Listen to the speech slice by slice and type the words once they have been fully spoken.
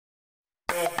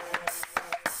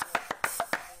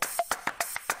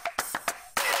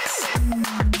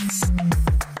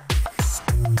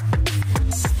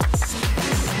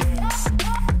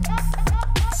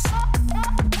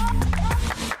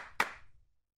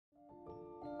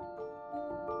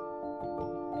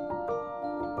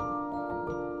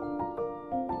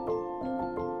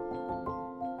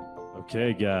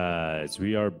Okay, guys,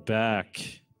 we are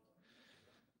back.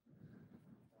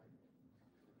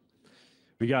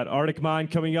 We got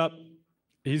ArticMine coming up.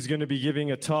 He's going to be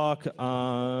giving a talk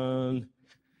on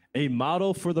a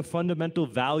model for the fundamental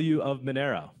value of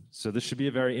Monero. So this should be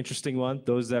a very interesting one.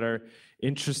 Those that are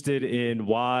interested in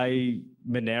why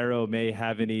Monero may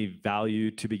have any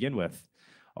value to begin with,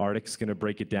 Artic's going to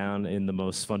break it down in the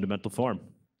most fundamental form.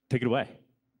 Take it away.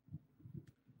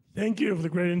 Thank you for the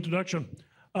great introduction.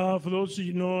 For those of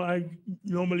you know, I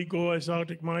normally go as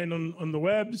ArticMine on the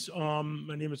webs.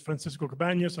 My name is Francisco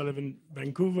Cabañas. I live in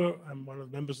Vancouver. I'm one of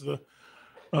the members of the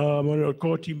Monero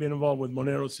core team, been involved with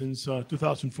Monero since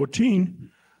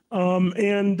 2014,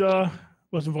 and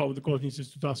was involved with the core team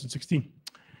since 2016.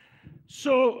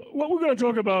 So what we're going to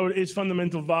talk about is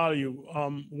fundamental value.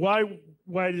 Why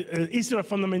is there a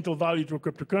fundamental value to a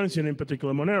cryptocurrency, and in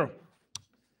particular Monero?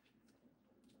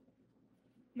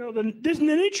 Now, the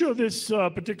nature of this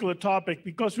particular topic,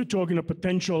 because we're talking of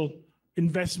potential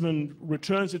investment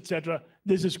returns, etc.,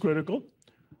 this is critical.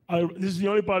 This is the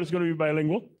only part that's going to be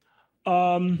bilingual.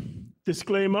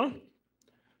 Disclaimer,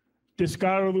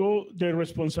 descargo de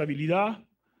responsabilidad.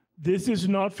 This is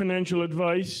not financial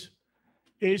advice.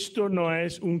 Esto no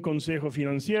es un consejo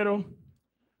financiero.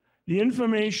 The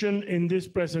information in this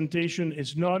presentation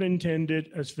is not intended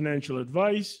as financial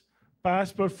advice.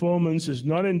 Past performance is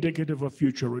not indicative of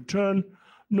future return,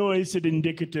 nor is it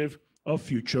indicative of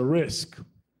future risk.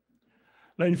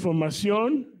 La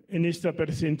información en esta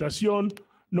presentación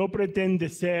no pretende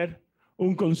ser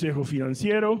un consejo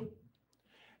financiero.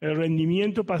 El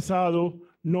rendimiento pasado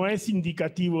no es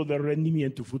indicativo del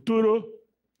rendimiento futuro,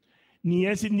 ni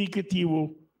es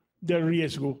indicativo del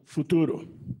riesgo futuro.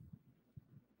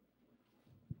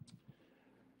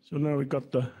 So now we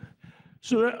got the...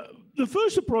 The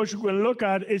first approach we're going to look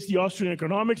at is the Austrian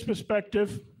economics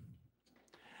perspective.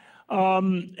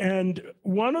 And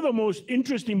one of the most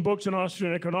interesting books in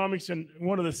Austrian economics, and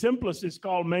one of the simplest, is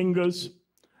Carl Menger's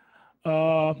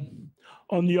On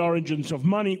the Origins of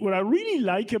Money. What I really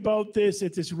like about this,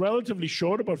 it is relatively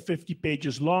short, about 50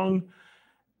 pages long.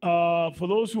 For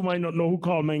those who might not know who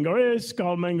Carl Menger is,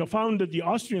 Carl Menger founded the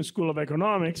Austrian School of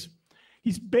Economics.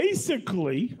 He's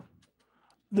basically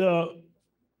the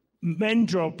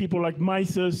mentor of people like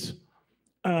Mises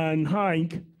and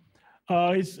Hayek.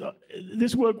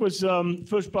 This work was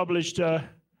first published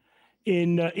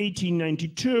in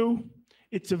 1892.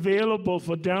 It's available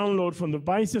for download from the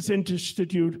Mises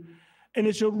Institute, and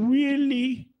it's a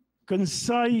really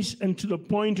concise and to the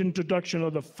point introduction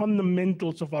of the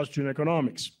fundamentals of Austrian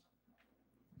economics.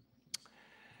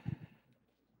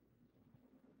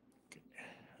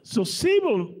 So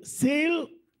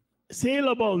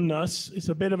salableness is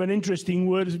a bit of an interesting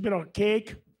word. It's a bit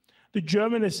archaic. The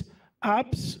German is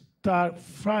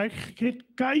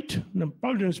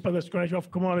Abstractheit,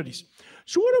 of commodities.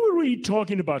 So what are we really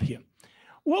talking about here?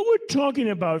 What we're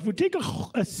talking about, if we take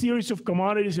a series of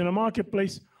commodities in a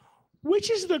marketplace, which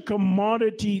is the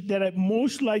commodity that I'd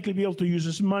most likely be able to use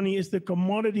as money is the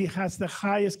commodity has the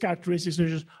highest characteristics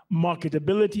such as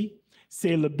marketability,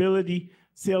 salability,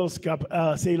 sales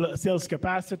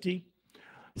capacity,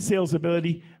 sales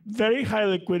ability, very high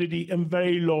liquidity, and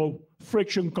very low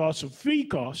friction costs or fee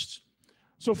costs.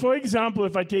 So for example,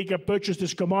 if I purchase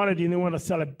this commodity and they want to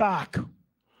sell it back,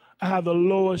 I have the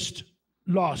lowest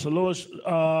loss, the lowest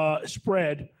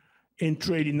spread in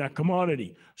trading that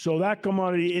commodity. So that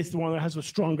commodity is the one that has the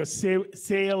strongest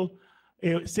salableness.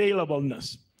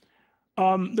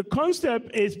 The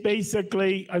concept is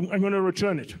basically, I'm going to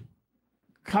return it.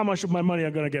 How much of my money am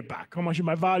I going to get back? How much of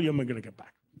my value am I going to get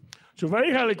back? So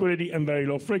very high liquidity and very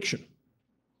low friction.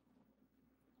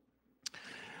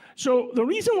 So the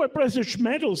reason why precious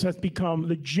metals has become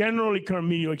the generally current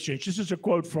medium exchange, this is a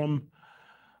quote from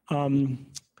Menger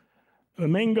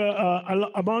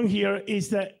among here, is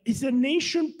that it's a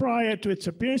nation prior to its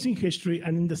appearance in history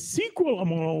and in the sequel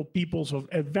among all peoples of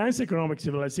advanced economic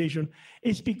civilization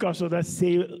is because of that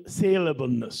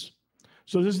salableness.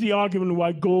 So this is the argument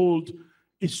why gold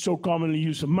is so commonly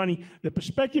used as money. The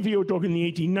perspective here, we're talking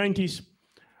the 1890s.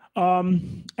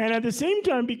 And at the same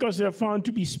time, because they're found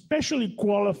to be specially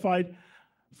qualified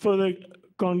for the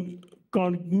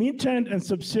concomitant and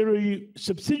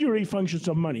subsidiary functions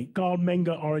of money. Carl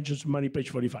Menger, Origins of Money,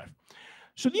 page 45.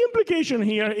 So the implication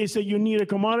here is that you need a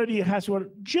commodity that has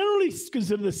what generally is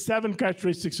considered the 7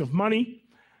 characteristics of money.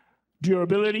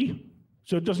 Durability,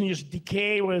 so it doesn't just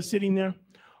decay while it's sitting there.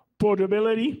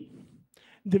 Portability,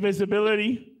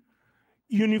 divisibility,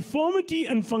 uniformity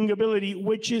and fungibility,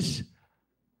 which is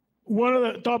one of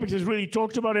the topics that's really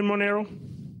talked about in Monero,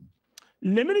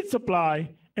 limited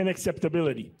supply and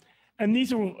acceptability. And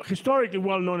these are historically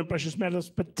well known in precious metals,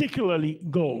 particularly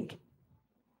gold.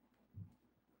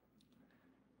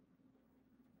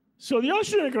 So the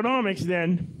Austrian economics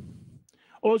then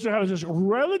also has this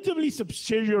relatively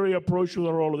subsidiary approach to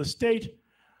the role of the state.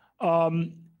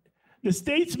 The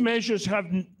state's measures have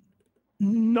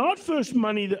not first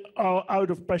money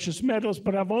out of precious metals,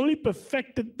 but have only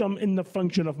perfected them in the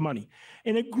function of money.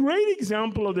 And a great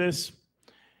example of this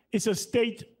is a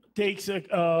state takes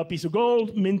a piece of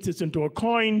gold, mints it into a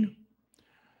coin,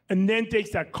 and then takes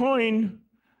that coin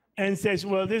and says,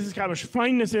 well, this is how much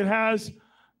fineness it has,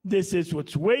 this is what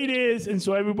its weight is, and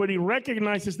so everybody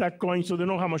recognizes that coin so they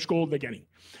know how much gold they're getting.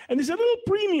 And there's a little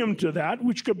premium to that,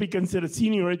 which could be considered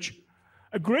seigniorage.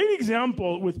 A great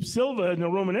example with silver in the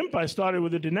Roman Empire started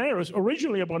with the Dinero,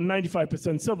 originally about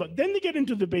 95% silver. Then they get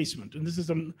into the basement, and this is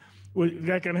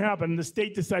that can happen. The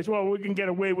state decides, well, we can get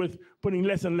away with putting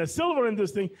less and less silver in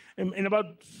this thing. And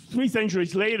about 3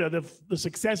 centuries later, the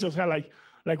successors had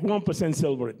like 1%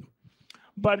 silver in them.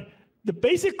 But the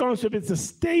basic concept is the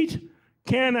state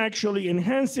can actually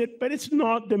enhance it, but it's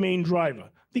not the main driver.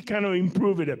 They kind of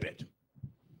improve it a bit.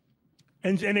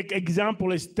 And an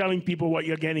example is telling people what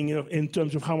you're getting in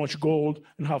terms of how much gold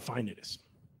and how fine it is.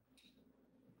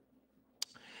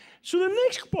 So the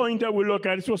next point that we look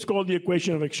at is what's called the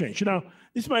equation of exchange. Now,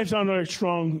 this might sound like a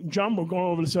strong jump. We're going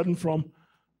all of a sudden from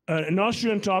an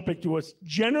Austrian topic to what's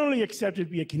generally accepted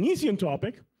to be a Keynesian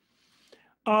topic.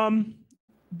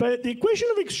 But the equation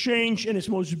of exchange in its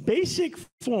most basic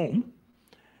form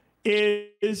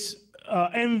is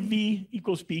MV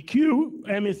equals PQ.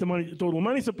 M is the total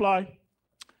money supply.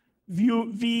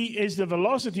 V is the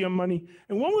velocity of money.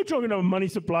 And when we're talking about money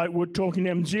supply, we're talking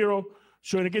M0.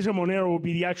 So in the case of Monero, it will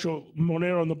be the actual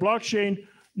Monero on the blockchain,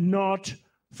 not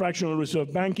fractional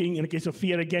reserve banking. In the case of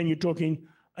fiat, again, you're talking,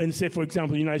 and say, for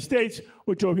example, the United States,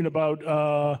 we're talking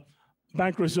about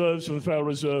bank reserves from the Federal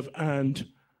Reserve and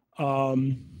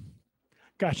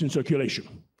cash in circulation.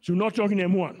 So we're not talking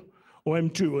M1 or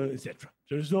M2, etc.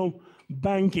 So there's no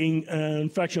banking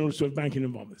and fractional reserve banking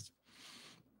involved.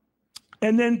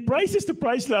 And then price is the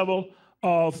price level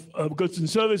of goods and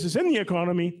services in the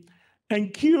economy.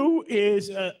 And Q is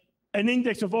an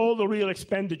index of all the real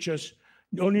expenditures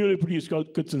on newly produced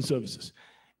goods and services.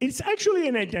 It's actually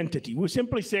an identity. We're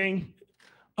simply saying,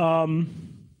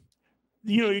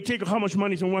 you take how much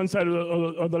money is on one side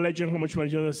of the ledger and how much money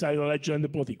is on the other side of the ledger, and they're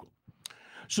both equal.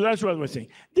 So that's what we're saying.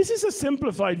 This is a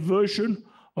simplified version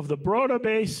of the broader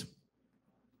base,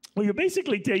 where you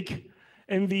basically take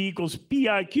MV equals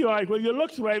PI, QI, where you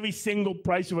look through every single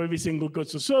price of every single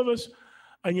goods or service,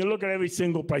 and you look at every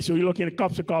single price. So you're looking at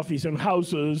cups of coffees and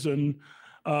houses and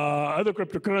other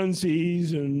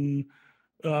cryptocurrencies and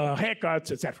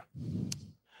haircuts, etc.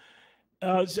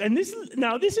 And this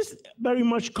is very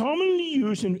much commonly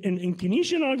used in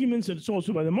Keynesian arguments, and it's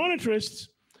also by the monetarists.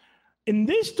 In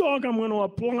this talk, I'm going to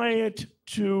apply it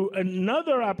to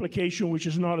another application which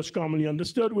is not as commonly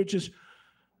understood, which is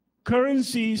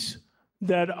currencies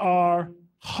that are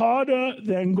harder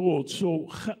than gold, so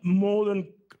more than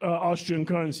Austrian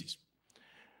currencies.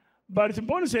 But it's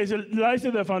important to say it lies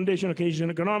at the foundation of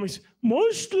Keynesian economics,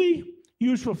 mostly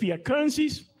used for fiat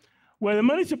currencies, where the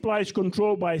money supply is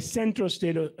controlled by a central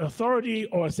state authority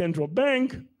or a central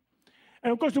bank.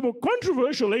 And of course, the more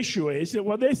controversial issue is that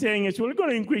what they're saying is, we're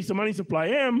going to increase the money supply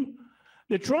M,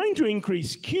 they're trying to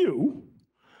increase Q,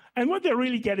 and what they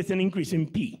really get is an increase in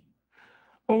P.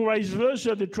 Or vice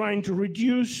versa, they're trying to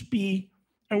reduce P,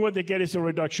 and what they get is a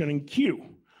reduction in Q.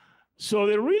 So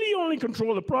they really only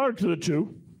control the product of the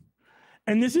two.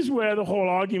 And this is where the whole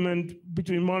argument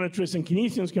between monetarists and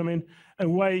Keynesians come in,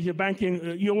 and why the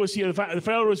banking, you always see the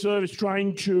Federal Reserve is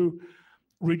trying to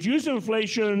reduce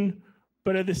inflation,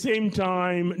 but at the same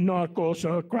time not cause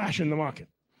a crash in the market.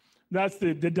 That's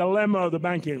the dilemma of the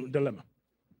banking dilemma.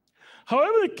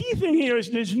 However, the key thing here is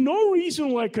there's no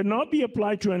reason why it cannot be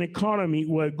applied to an economy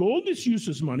where gold is used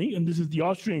as money, and this is the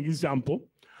Austrian example,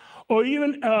 or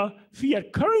even a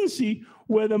fiat currency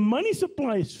where the money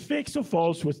supply is fixed or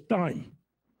falls with time.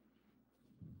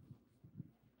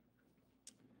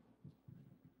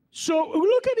 So we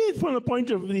look at it from the point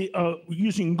of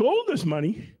using gold as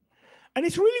money, and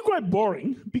it's really quite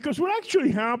boring, because what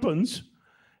actually happens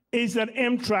is that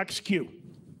M tracks Q.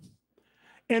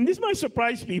 And this might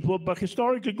surprise people, but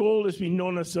historically gold has been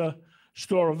known as a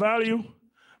store of value.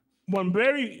 One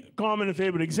very common and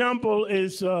favorite example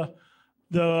is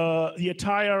the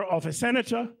attire of a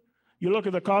senator. You look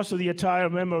at the cost of the attire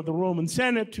of a member of the Roman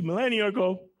Senate 2 millennia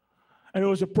ago, and it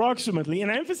was approximately,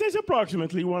 and I emphasize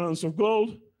approximately, 1 ounce of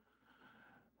gold.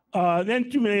 Then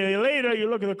 2 millennia later, you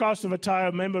look at the cost of attire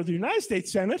of a member of the United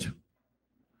States Senate,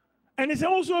 And it's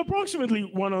also approximately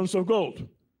 1 ounce of gold.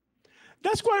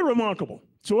 That's quite remarkable.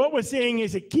 So what we're saying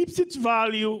is it keeps its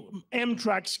value, M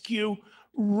tracks Q,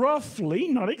 roughly,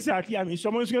 not exactly. I mean,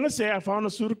 someone's going to say, I found a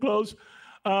suit of clothes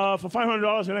for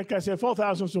 $500, and I can say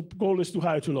 $4,000, so gold is too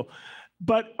high or too low.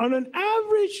 But on an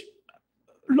average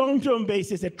long-term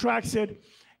basis, it tracks it.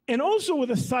 And also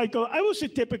with a cycle, I would say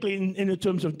typically in the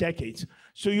terms of decades.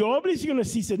 So you're obviously going to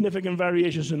see significant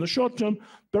variations in the short term,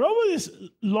 but over this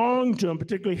long term,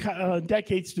 particularly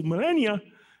decades to millennia,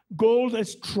 gold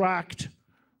has tracked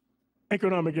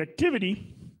economic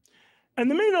activity.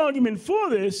 And the main argument for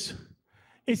this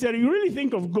is that you really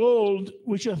think of gold,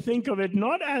 we should think of it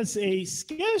not as a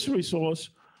scarce resource,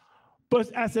 but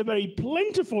as a very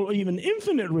plentiful or even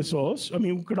infinite resource. I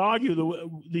mean, we could argue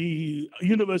the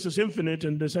universe is infinite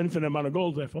and there's an infinite amount of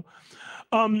gold, therefore,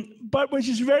 but which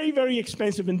is very, very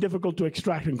expensive and difficult to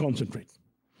extract and concentrate.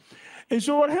 And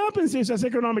so what happens is as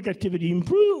economic activity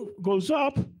goes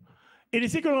up, it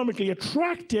is economically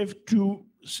attractive to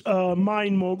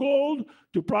mine more gold,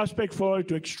 to prospect for it,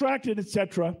 to extract it,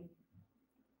 etc.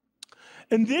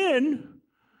 And then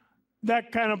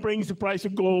that kind of brings the price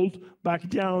of gold back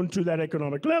down to that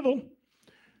economic level.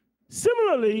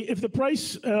 Similarly, if the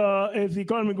price, if the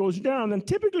economy goes down, then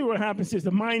typically what happens is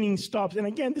the mining stops. And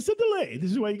again, there's a delay.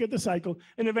 This is where you get the cycle.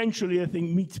 And eventually, the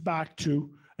thing meets back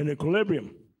to an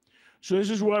equilibrium. So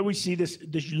this is why we see this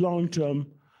long-term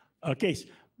case.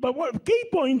 But what the key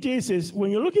point is when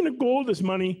you're looking at gold as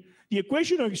money, the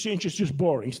equation of exchange is just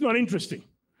boring. It's not interesting.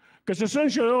 Because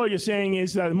essentially all you're saying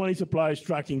is that the money supply is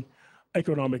tracking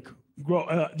economic growth,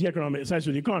 the economic size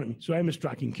of the economy. So M is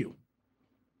tracking Q.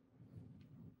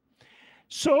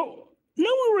 So now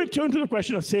we'll return to the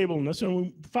question of stableness, and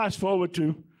we'll fast forward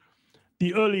to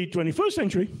the early 21st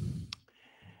century.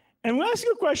 And we'll ask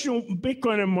you a question of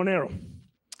Bitcoin and Monero.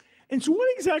 And so what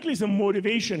exactly is the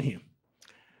motivation here?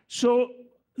 So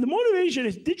the motivation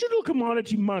is digital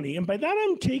commodity money, and by that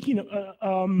I'm taking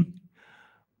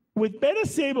with better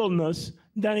stableness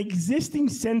than existing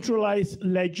centralized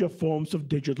ledger forms of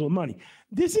digital money.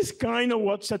 This is kind of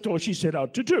what Satoshi set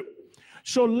out to do.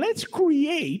 So let's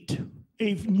create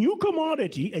a new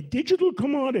commodity, a digital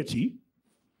commodity,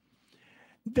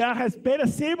 that has better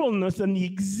stableness than the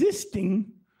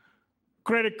existing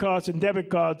credit cards and debit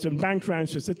cards and bank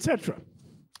transfers, etc.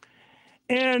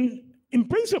 And in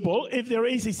principle, if there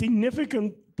is a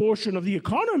significant portion of the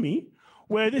economy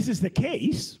where this is the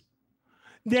case,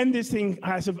 then this thing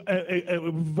has a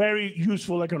very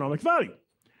useful economic value.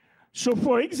 So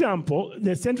for example,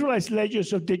 the centralized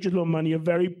ledgers of digital money are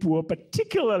very poor,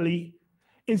 particularly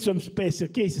in some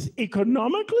specific cases.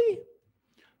 Economically,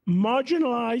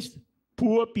 marginalized,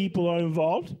 poor people are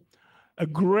involved. A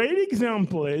great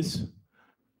example is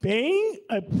paying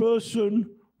a person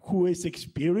who is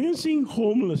experiencing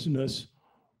homelessness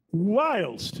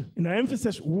whilst, and I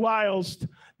emphasize whilst,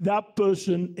 that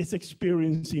person is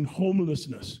experiencing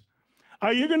homelessness.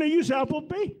 Are you going to use Apple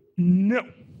Pay? No.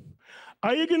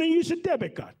 Are you going to use a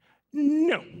debit card?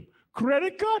 No.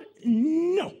 Credit card?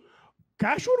 No.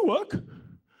 Cash would work.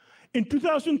 In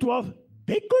 2012,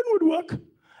 Bitcoin would work,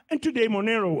 and today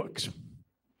Monero works.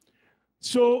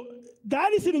 So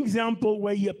that is an example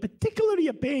where you're particularly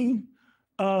paying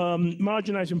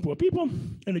marginalized and poor people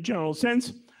in a general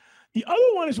sense. The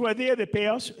other one is where they pay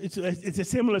us. It's a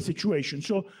similar situation.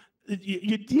 So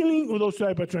you're dealing with those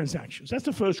type of transactions. That's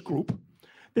the first group.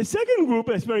 The second group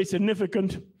that's very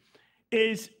significant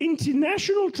is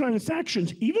international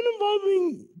transactions, even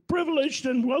involving privileged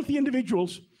and wealthy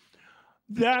individuals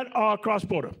that are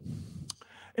cross-border.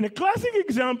 And a classic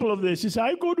example of this is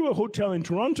I go to a hotel in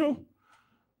Toronto,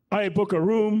 I book a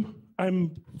room,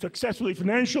 I'm successfully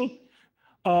financial,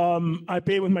 I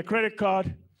pay with my credit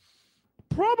card.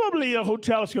 Probably a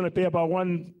hotel is going to pay about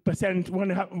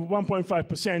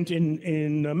 1.5%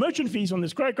 in merchant fees on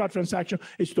this credit card transaction.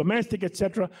 It's domestic,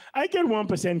 etc. I get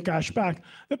 1% cash back.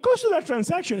 The cost of that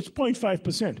transaction is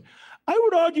 0.5%. I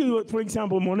would argue that, for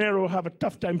example, Monero have a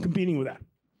tough time competing with that.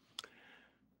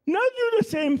 Now do the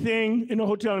same thing in a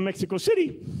hotel in Mexico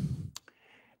City,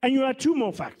 and you add two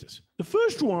more factors. The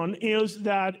first one is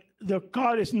that the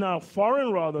card is now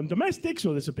foreign rather than domestic,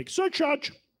 so there's a big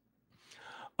surcharge.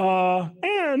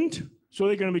 And so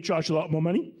they're going to be charged a lot more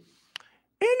money.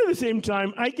 And at the same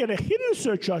time, I get a hidden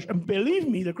surcharge. And believe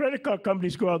me, the credit card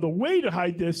companies go out of the way to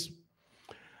hide this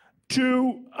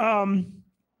to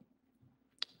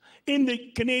in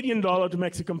the Canadian dollar to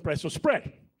Mexican peso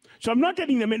spread. So I'm not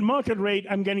getting the mid-market rate.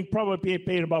 I'm getting probably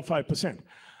paid about 5%.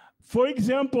 For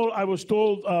example, I was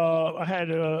told I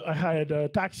had a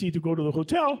taxi to go to the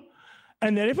hotel,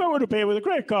 and then if I were to pay with a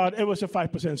credit card, it was a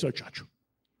 5% surcharge.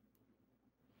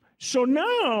 So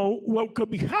now what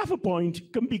could be half a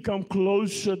point can become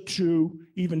closer to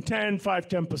even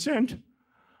 10%.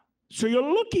 So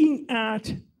you're looking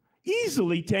at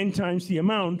easily 10 times the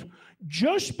amount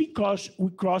just because we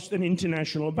crossed an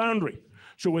international boundary.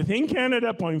 So within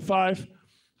Canada, 0.5,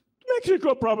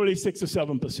 Mexico probably 6 or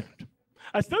 7%.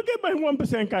 I still get my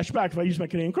 1% cash back if I use my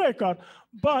Canadian credit card,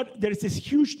 but there's this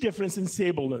huge difference in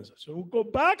stableness. So we'll go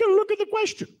back and look at the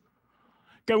question.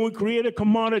 Can we create a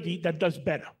commodity that does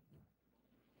better?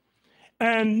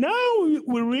 And now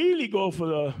we really go for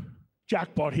the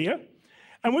jackpot here,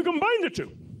 and we combine the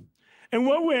two. And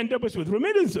what we end up is with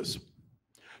remittances.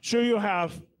 So you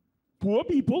have poor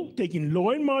people taking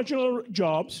low and marginal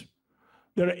jobs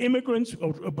that are immigrants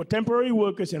or temporary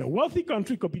workers in a wealthy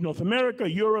country, could be North America,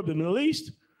 Europe, the Middle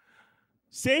East,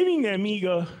 saving their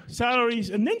meager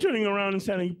salaries and then turning around and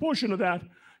sending a portion of that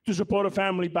to support a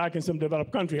family back in some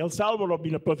developed country. El Salvador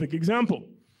being a perfect example.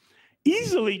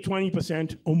 Easily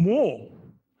 20% or more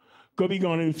could be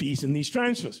gone in fees in these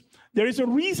transfers. There is a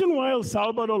reason why El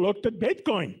Salvador looked at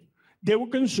Bitcoin. They were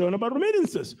concerned about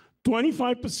remittances.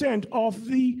 25% of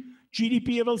the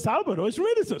GDP of El Salvador is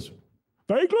remittances.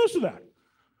 Very close to that.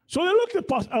 So they looked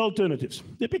at alternatives.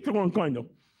 They picked the wrong coin, though.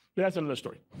 But that's another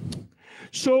story.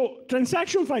 So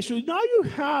transaction fees. So now you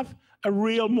have a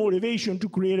real motivation to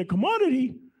create a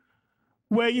commodity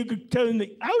where you could tell in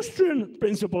the Austrian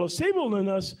principle of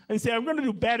stableness and say, I'm going to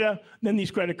do better than these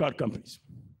credit card companies.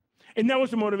 And that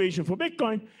was the motivation for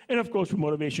Bitcoin, and of course, the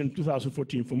motivation in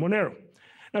 2014 for Monero.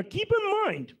 Now, keep in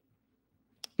mind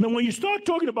that when you start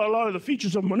talking about a lot of the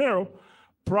features of Monero,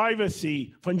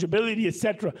 privacy, fungibility,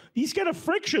 etc., these kind of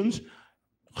frictions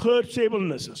hurt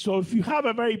stableness. So if you have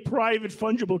a very private,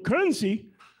 fungible currency,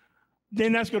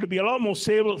 then that's going to be a lot more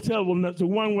stable than the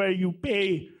one where you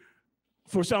pay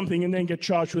for something and then get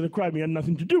charged with a crime you had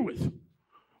nothing to do with,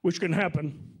 which can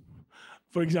happen,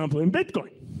 for example, in Bitcoin.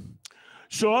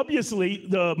 So obviously,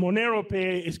 the Monero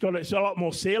Pay is a lot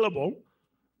more saleable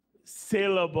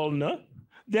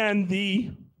than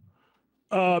the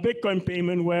Bitcoin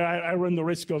payment, where I run the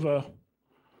risk of a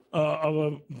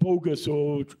bogus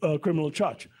or criminal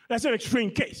charge. That's an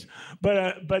extreme case,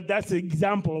 but that's the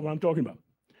example of what I'm talking about.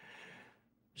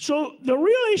 So the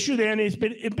real issue then is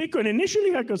Bitcoin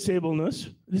initially had stableness.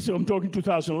 This is, I'm talking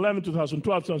 2011,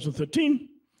 2012, 2013,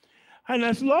 and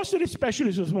has lost it,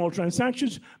 especially for small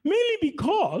transactions, mainly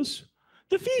because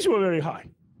the fees were very high.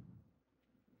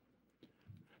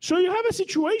 So you have a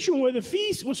situation where the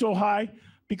fees were so high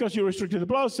because you restricted the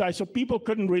block size, so people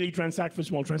couldn't really transact for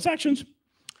small transactions.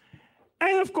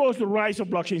 And of course, the rise of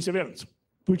blockchain surveillance,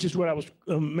 which is what I was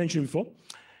mentioning before.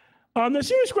 The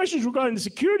serious questions regarding the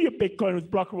security of Bitcoin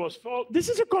with block rewards. This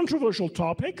is a controversial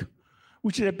topic,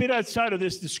 which is a bit outside of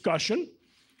this discussion,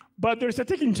 but there's a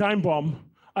ticking time bomb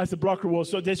as the block reward.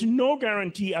 So there's no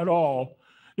guarantee at all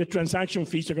that transaction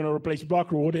fees are going to replace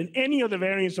block reward in any of the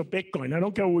variants of Bitcoin. I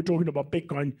don't care what we're talking about,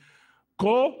 Bitcoin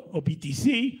Core or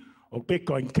BTC or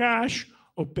Bitcoin Cash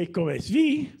or Bitcoin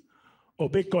SV or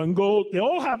Bitcoin Gold. They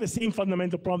all have the same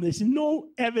fundamental problem. There's no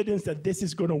evidence that this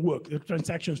is going to work. The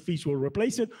transaction fees will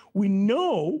replace it. We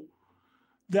know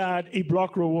that a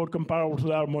block reward comparable to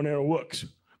that of Monero works,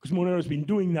 because Monero has been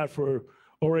doing that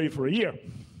already for a year.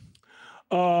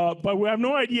 But we have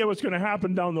no idea what's going to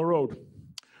happen down the road.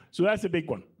 So that's a big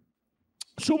one.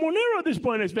 So Monero at this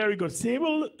point is very good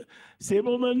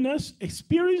stableness,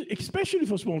 experience, especially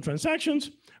for small transactions,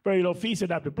 very low fees,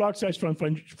 adaptive block size,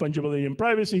 fungibility and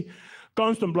privacy,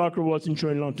 constant block rewards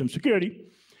ensuring long-term security.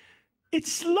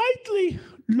 It's slightly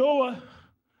lower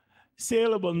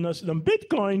salableness than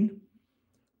Bitcoin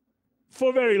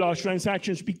for very large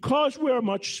transactions because we're a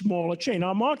much smaller chain.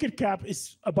 Our market cap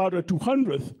is about a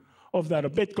 200th of that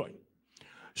of Bitcoin.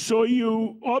 So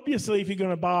you, obviously, if you're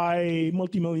going to buy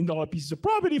multi-million-dollar pieces of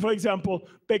property, for example,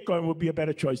 Bitcoin would be a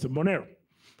better choice than Monero.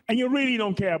 And you really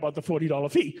don't care about the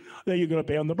 $40 fee that you're going to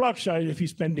pay on the block side if you're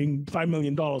spending $5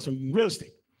 million on real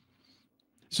estate.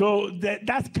 So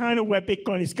that's kind of where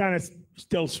Bitcoin is kind of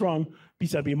still strong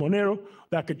vis-a-vis Monero.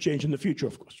 That could change in the future,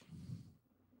 of course.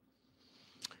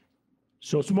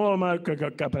 So small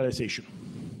market capitalization.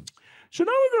 So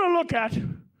now we're going to look at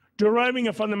deriving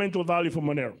a fundamental value from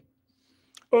Monero.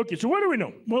 Okay, so what do we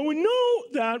know? Well, we know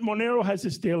that Monero has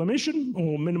a stale emission,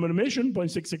 or minimum emission,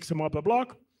 0.66 ml per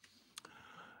block.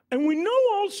 And we know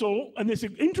also, and there's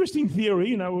an interesting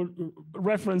theory, and I will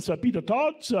reference Peter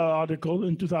Todd's article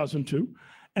in 2002,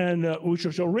 and which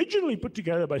was originally put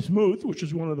together by Smooth, which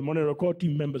is one of the Monero core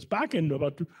team members back in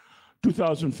about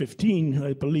 2015,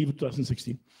 I believe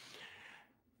 2016.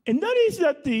 And that is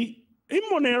that in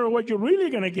Monero, what you're really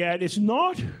going to get is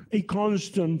not a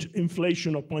constant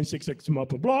inflation of 0.66 ml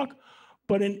per block,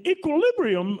 but an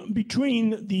equilibrium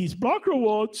between these block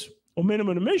rewards or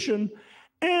minimum emission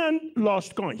and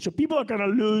lost coins. So people are going to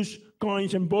lose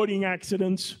coins in boating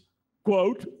accidents,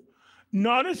 quote,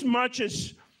 not as much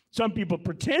as some people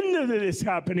pretend that it is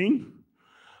happening,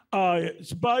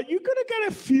 but you're going to get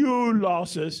a few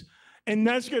losses, and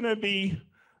that's going to be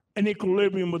an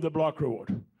equilibrium with the block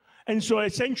reward. And so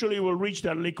essentially we'll reach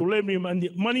that equilibrium, and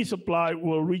the money supply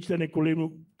will reach that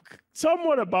equilibrium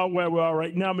somewhat about where we are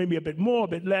right now, maybe a bit more, a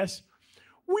bit less.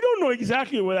 We don't know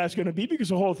exactly where that's going to be because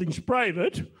the whole thing's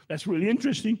private. That's really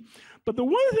interesting. But the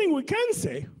one thing we can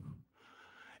say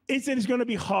is that it's going to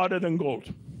be harder than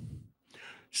gold.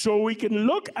 So we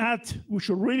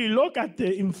should really look at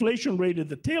the inflation rate of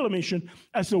the tail emission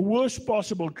as the worst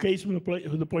possible case from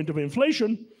the point of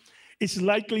inflation. It's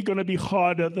likely going to be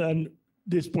harder than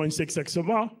this 0.6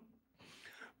 XMR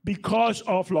because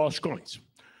of lost coins.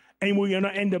 And we're going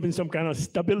to end up in some kind of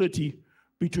stability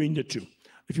between the two.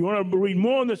 If you want to read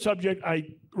more on the subject,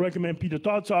 I recommend Peter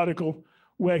Todd's article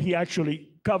where he actually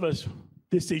covers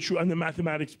this issue and the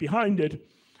mathematics behind it,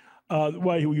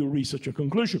 why you reach such a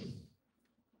conclusion.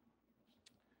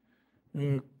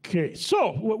 Okay,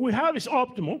 so what we have is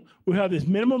optimal. We have this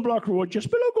minimum block reward just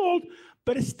below gold,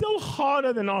 but it's still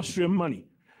harder than Austrian money.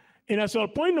 And as I'll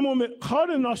point in a moment,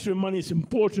 harder than Austrian money is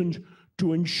important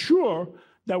to ensure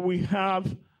that we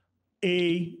have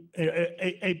we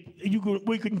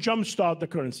can jumpstart the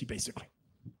currency, basically.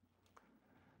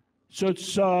 So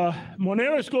it's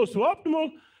Monero is close to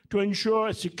optimal to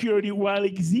ensure security while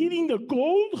exceeding the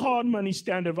gold hard money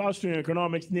standard of Austrian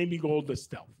economics, namely gold as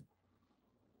stealth.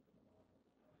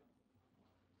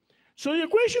 So the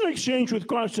equation of exchange with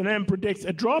constant M predicts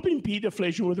a drop in P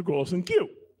deflation with a growth in Q.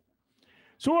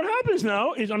 So what happens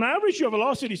now is on average your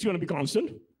velocity is going to be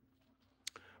constant,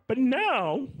 but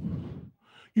now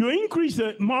you increase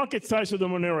the market size of the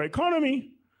Monero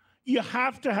economy, you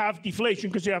have to have deflation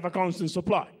because you have a constant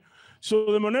supply.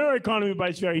 So the Monero economy by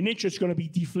its very nature is going to be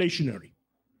deflationary.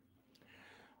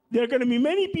 There are going to be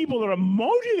many people that are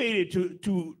motivated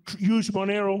to use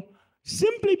Monero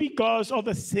simply because of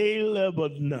the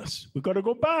saleableness. We've got to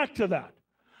go back to that.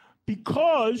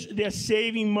 Because they're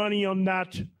saving money on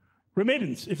that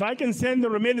remittance. If I can send the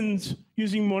remittance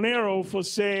using Monero for,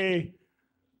 say,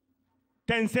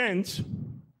 10 cents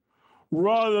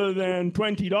rather than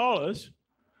 $20,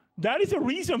 that is a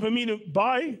reason for me to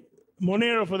buy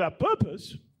Monero for that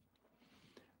purpose.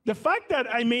 The fact that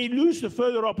I may lose the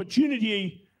further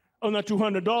opportunity on the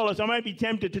 $200, I might be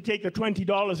tempted to take the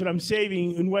 $20 that I'm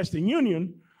saving in Western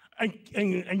Union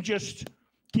and just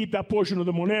keep that portion of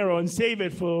the Monero and save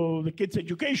it for the kids'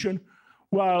 education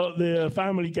while the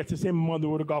family gets the same amount they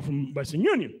would have got from Western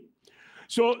Union.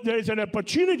 So there's an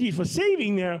opportunity for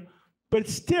saving there, but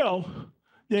still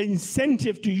the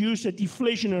incentive to use a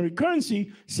deflationary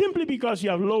currency simply because you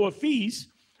have lower fees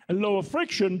and lower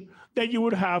friction than you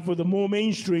would have with the more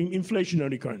mainstream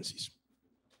inflationary currencies.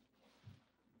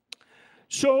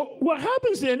 So what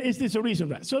happens then is there's a reason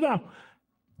for that. So now,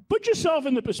 put yourself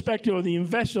in the perspective of the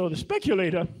investor or the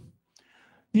speculator.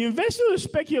 The investor or the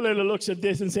speculator looks at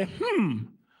this and says,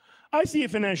 I see a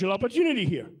financial opportunity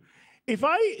here. If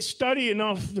I study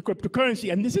enough the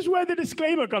cryptocurrency, and this is where the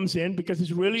disclaimer comes in because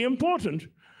it's really important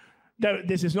that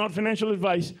this is not financial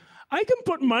advice, I can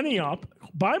put money up,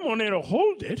 buy Monero,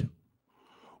 hold it,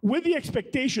 with the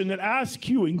expectation that as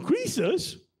Q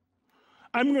increases,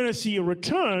 I'm going to see a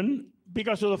return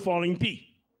because of the falling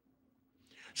P.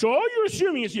 So all you're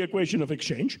assuming is the equation of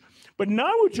exchange, but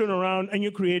now we turn around and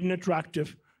you create an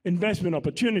attractive investment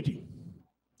opportunity.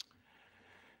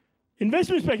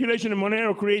 Investment speculation in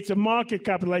Monero creates a market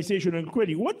capitalization and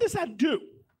liquidity. What does that do?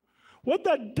 What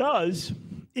that does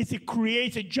is it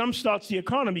jumpstarts the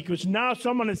economy because now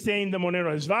someone is saying the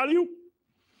Monero has value,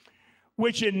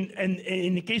 which in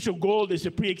the case of gold is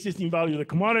a pre-existing value of the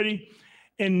commodity.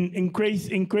 In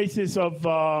cases of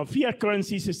fiat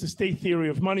currencies, it's the state theory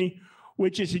of money,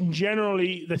 which is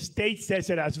generally the state says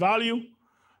it has value.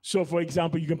 So, for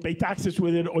example, you can pay taxes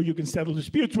with it or you can settle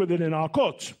disputes with it in our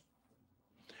courts.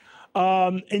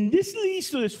 And this leads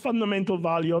to this fundamental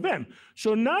value of M.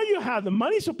 So now you have the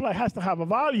money supply has to have a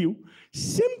value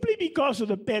simply because of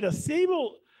the better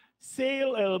saleableness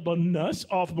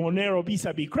of Monero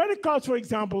vis-a-vis credit cards, for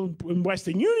example, in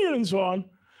Western Union and so on.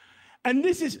 And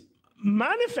this is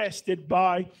manifested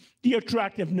by the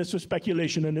attractiveness of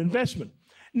speculation and investment.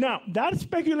 Now, that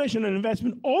speculation and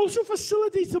investment also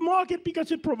facilitates the market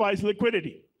because it provides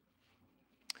liquidity.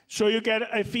 So you get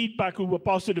a feedback loop, a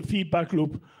positive feedback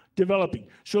loop developing.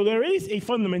 So there is a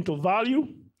fundamental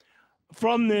value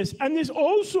from this, and this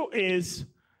also is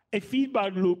a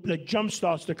feedback loop that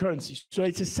jumpstarts the currency. So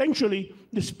it's essentially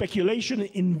the speculation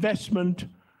investment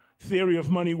theory of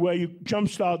money where you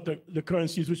jumpstart the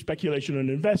currencies with speculation and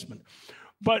investment.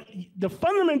 But the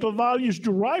fundamental value is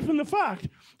derived from the fact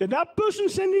that that person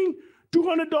sending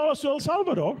 $200 to El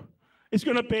Salvador is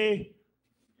going to pay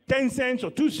 10 cents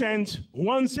or 2 cents,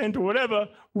 1 cent or whatever,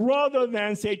 rather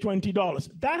than say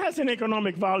 $20. That has an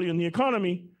economic value in the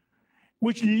economy,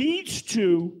 which leads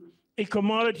to a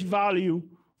commodity value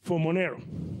for Monero.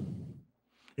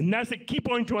 And that's a key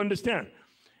point to understand.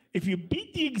 If you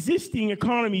beat the existing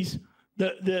economies,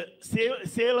 the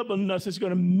salableness is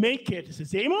going to make it, it's the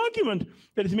same argument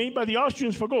that is made by the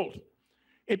Austrians for gold.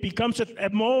 It becomes a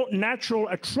more natural,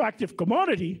 attractive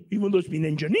commodity, even though it's been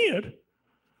engineered.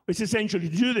 It's essentially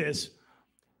to do this.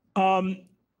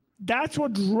 That's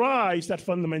what drives that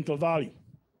fundamental value.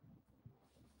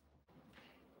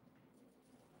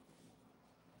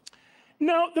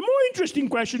 Now, the more interesting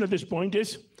question at this point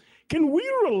is, can we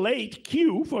relate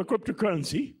Q for a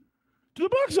cryptocurrency to the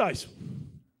block size?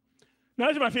 Now,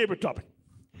 that's my favorite topic.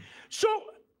 So,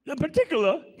 the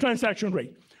particular transaction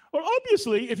rate. Well,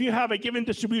 obviously, if you have a given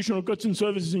distribution of goods and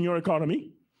services in your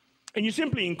economy, and you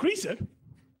simply increase it,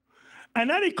 and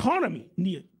that economy,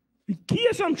 the key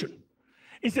assumption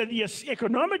is that the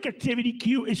economic activity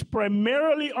Q is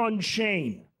primarily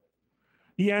on-chain.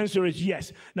 The answer is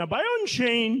yes. Now, by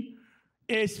on-chain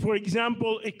is, for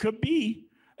example, it could be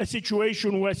a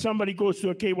situation where somebody goes to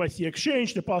a KYC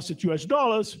exchange, deposits US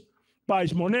dollars,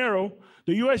 buys Monero.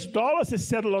 The US dollars is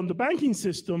settled on the banking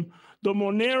system. The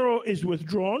Monero is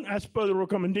withdrawn as per the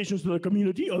recommendations of the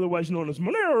community, otherwise known as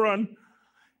Monero Run.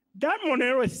 That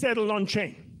Monero is settled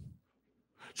on-chain.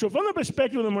 So from the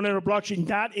perspective of the Monero blockchain,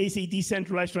 that is a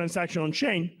decentralized transaction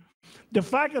on-chain. The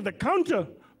fact that the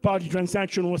counterparty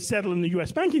transaction was settled in the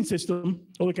US banking system,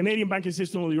 or the Canadian banking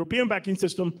system, or the European banking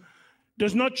system,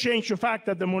 does not change the fact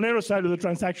that the Monero side of the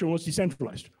transaction was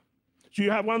decentralized. So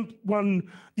you have one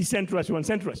decentralized, one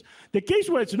centralized. The case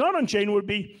where it's not on-chain would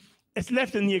be it's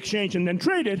left in the exchange and then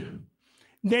traded.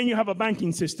 Then you have a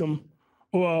banking system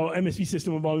or MSP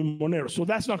system involving Monero. So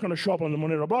that's not going to show up on the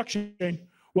Monero blockchain.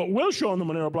 What will show on the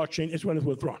Monero blockchain is when it's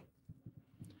withdrawn.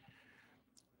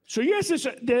 So yes,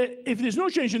 if there's no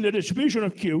change in the distribution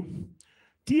of Q,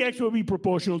 TX will be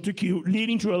proportional to Q,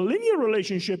 leading to a linear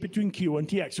relationship between Q and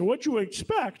TX. So what you would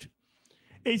expect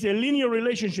is a linear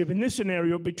relationship in this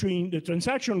scenario between the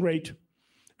transaction rate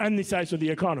and the size of the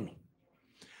economy.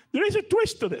 There is a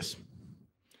twist to this.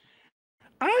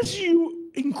 As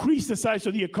you increase the size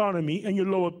of the economy and you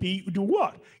lower P, you do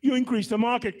what? You increase the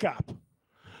market cap.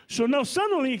 So now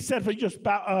suddenly, except for just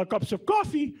cups of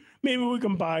coffee, maybe we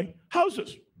can buy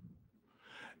houses.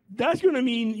 That's going to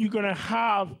mean you're going to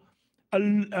have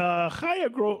a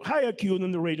higher Q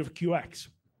than the rate of QX.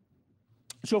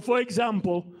 So for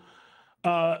example,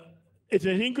 if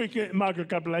there's increase in market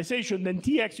capitalization, then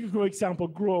TX can, for example,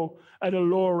 grow at a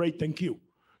lower rate than Q.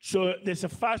 So there's a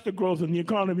faster growth in the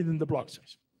economy than the block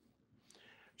size.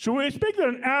 So we expect that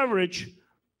on average,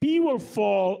 P will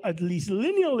fall at least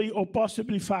linearly or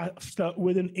possibly faster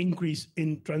with an increase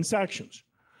in transactions.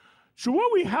 So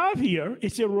what we have here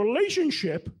is a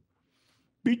relationship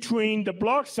between the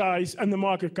block size and the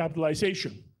market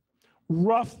capitalization.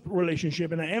 Rough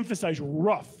relationship, and I emphasize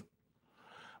rough,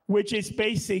 which is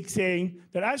basically saying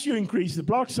that as you increase the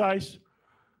block size,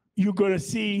 you're going to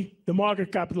see the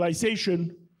market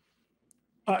capitalization.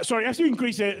 As you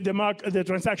increase the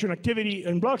transaction activity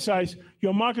and block size,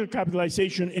 your market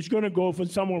capitalization is going to go from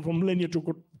somewhere from linear to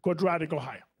quadratic or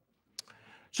higher.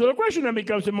 So the question then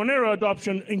becomes, if Monero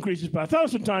adoption increases by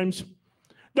 1,000 times,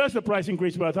 does the price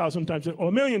increase by 1,000 times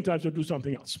or 1,000,000 times or do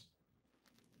something else?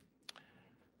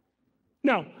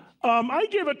 Now, I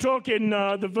gave a talk in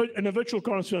a virtual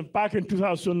conference back in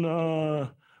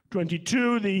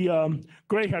 2022, the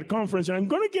Grey Hat Conference, and I'm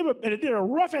going to give a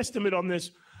rough estimate on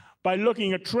this by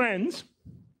looking at trends.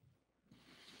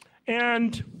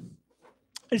 And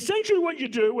essentially what you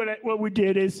do, what we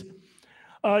did is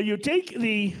you take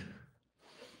the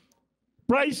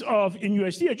price in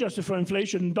USD adjusted for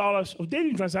inflation in dollars of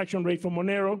daily transaction rate for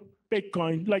Monero,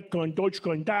 Bitcoin, Litecoin,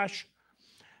 Dogecoin, Dash,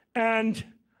 and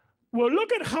we'll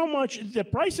look at how much the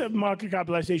price of market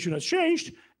capitalization has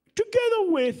changed together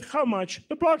with how much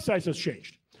the block size has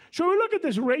changed. So we look at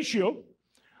this ratio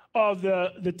of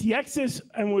the TXs,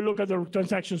 and we'll look at the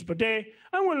transactions per day,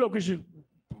 and we'll look at the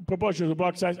proportion of the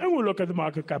block size, and we'll look at the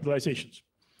market capitalizations.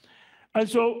 And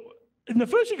so in the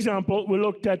first example, we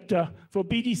looked at, for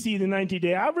BTC, the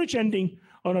 90-day average ending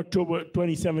on October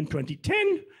 27,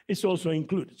 2010 is also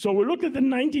included. So we looked at the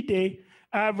 90-day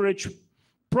average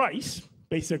price,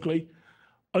 basically,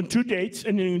 on two dates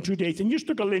and then on two dates, and just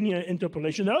took a linear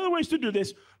interpolation. There are other ways to do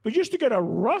this, but just to get a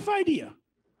rough idea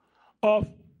of,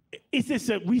 is this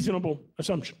a reasonable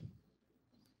assumption?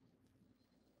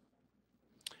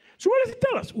 So what does it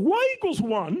tell us? Y equals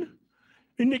 1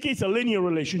 indicates a linear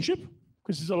relationship,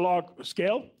 because it's a log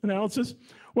scale analysis.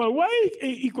 Well, Y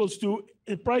equals 2,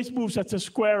 the price moves at the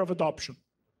square of adoption.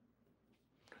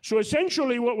 So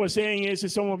essentially what we're saying is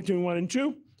it's somewhere between 1 and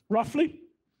 2, roughly.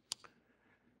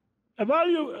 A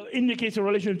value indicates a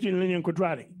relation between linear and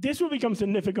quadratic. This will become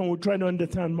significant when we try to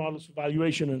understand models of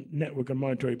valuation and network and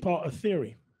monetary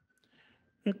theory.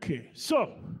 Okay,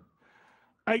 so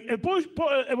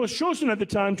it was chosen at the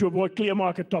time to avoid clear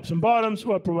market tops and bottoms,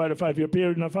 or provide a 5-year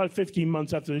period, and about 15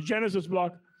 months after the Genesis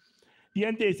block. The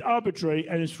end date is arbitrary,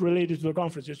 and it's related to the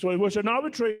conferences. So it was an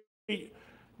arbitrary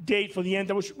date for the end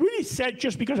that was really set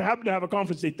just because I happened to have a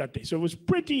conference date that day. So it was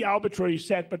pretty arbitrary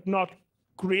set, but not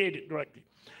created directly.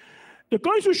 The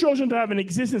coins were chosen to have an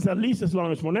existence at least as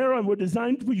long as Monero and were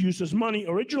designed to use as money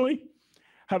originally,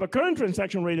 have a current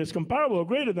transaction rate that's comparable or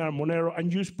greater than Monero,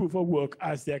 and use proof of work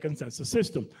as their consensus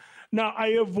system. Now, I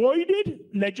avoided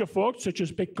ledger forks such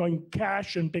as Bitcoin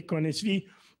Cash and Bitcoin SV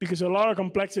because a lot of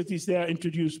complexities there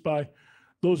introduced by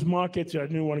those markets that I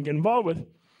didn't want to get involved with.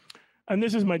 And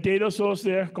this is my data source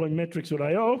there,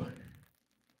 coinmetrics.io.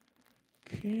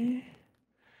 Okay.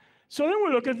 So then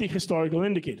we look at the historical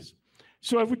indicators.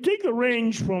 So if we take the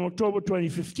range from October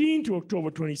 2015 to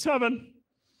October 27,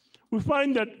 we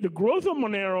find that the growth of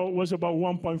Monero was about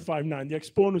 1.59. The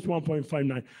exponent is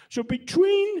 1.59. So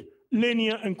between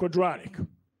linear and quadratic.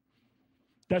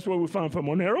 That's what we found for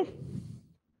Monero.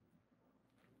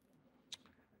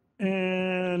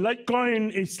 And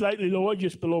Litecoin is slightly lower,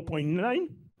 just below 0.9.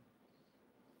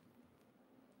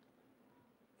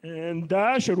 And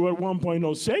Dash at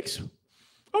 1.06.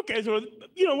 Okay, so,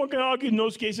 one can argue in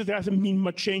those cases there hasn't been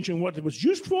much change in what it was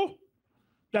used for.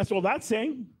 That's all that's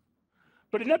saying.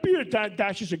 But in that period,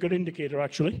 Dash is a good indicator,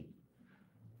 actually.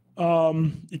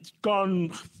 It's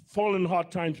fallen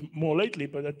hard times more lately,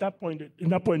 but at that point,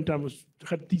 in time,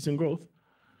 had decent growth.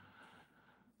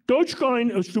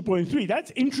 Dogecoin was 2.3.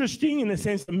 That's interesting in the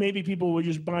sense that maybe people were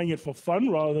just buying it for fun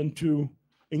rather than to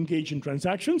engage in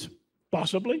transactions,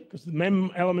 possibly, because the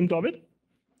mem element of it.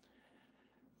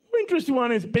 One interesting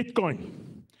one is Bitcoin.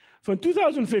 From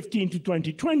 2015 to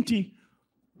 2020,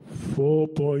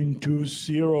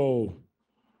 4.20.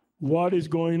 What is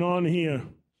going on here?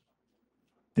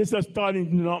 This is starting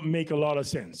to not make a lot of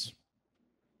sense.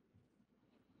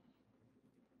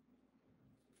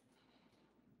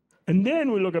 And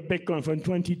then we look at Bitcoin from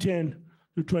 2010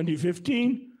 to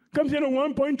 2015, comes in at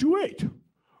 1.28,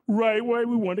 right where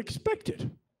we weren't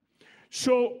expected.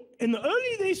 So in the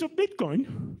early days of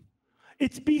Bitcoin,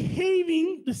 it's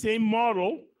behaving the same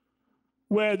model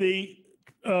where the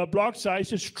block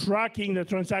size is tracking the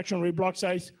transaction rate block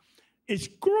size. It's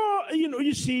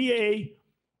you see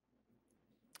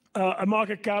a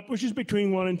market cap which is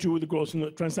between 1 and 2 with the growth in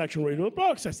the transaction rate of the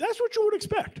block size. That's what you would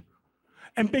expect.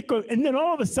 And Bitcoin, and then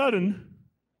all of a sudden,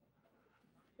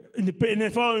 in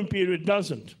the following period, it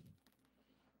doesn't.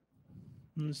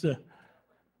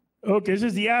 Okay, this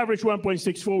is the average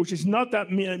 1.64, which is not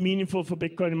that meaningful for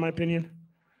Bitcoin, in my opinion,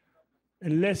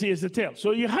 unless here's the tail.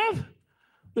 So you have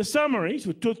the summaries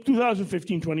with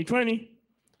 2015, 2020,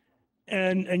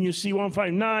 and you see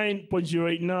 159,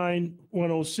 0.089,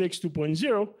 106,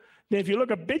 2.0. Then if you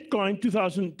look at Bitcoin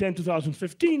 2010,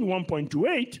 2015,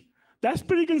 1.28, that's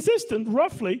pretty consistent,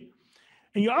 roughly.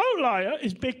 And your outlier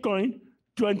is Bitcoin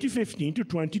 2015 to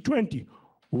 2020.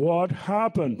 What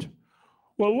happened?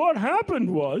 Well, what happened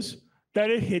was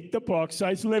that it hit the block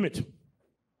size limit.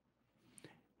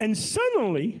 And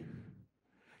suddenly,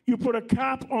 you put a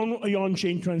cap on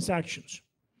on-chain transactions.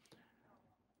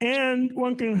 And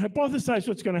one can hypothesize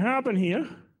what's going to happen here.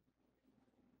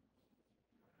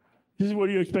 This is what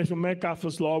you expect from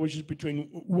Metcalfe's law, which is between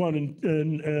 1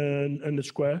 and the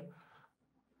square.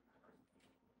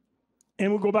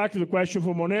 And we'll go back to the question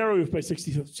for Monero, we've paid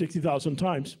 60,000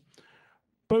 times.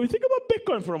 But we think about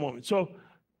Bitcoin for a moment. So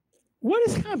what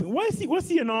is happening? What's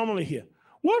the anomaly here?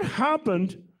 What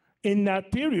happened in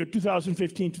that period,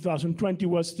 2015, 2020,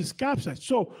 was this cap size.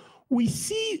 So we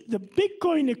see the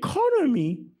Bitcoin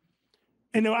economy,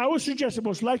 and I would suggest the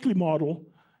most likely model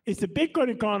is the Bitcoin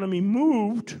economy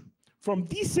moved from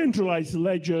decentralized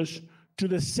ledgers to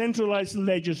the centralized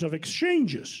ledgers of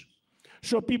exchanges.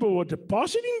 So people were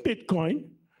depositing Bitcoin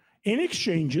in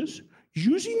exchanges,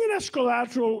 using it as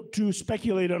collateral to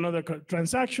speculate on other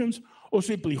transactions, or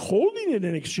simply holding it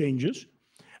in exchanges,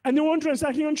 and they weren't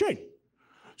transacting on chain.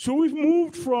 So we've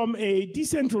moved from a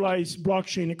decentralized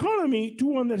blockchain economy to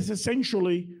one that is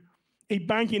essentially a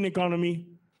banking economy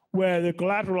where the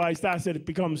collateralized asset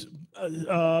becomes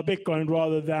Bitcoin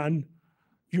rather than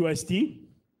USD.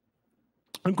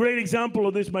 A great example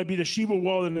of this might be the Shiba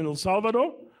wallet in El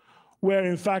Salvador, where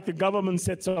in fact the government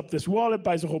sets up this wallet,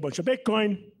 buys a whole bunch of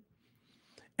Bitcoin,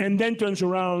 and then turns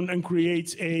around and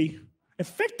creates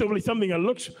effectively something that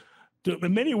looks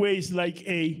in many ways like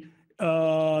a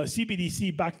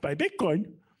CBDC backed by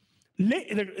Bitcoin.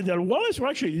 The wallets were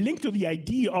actually linked to the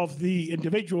ID of the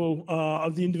individual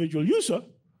user.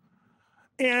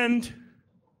 And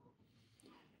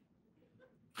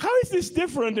how is this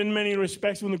different in many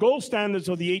respects from the gold standards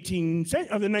of the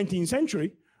 19th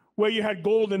century, where you had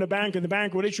gold in a bank and the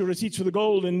bank would issue receipts for the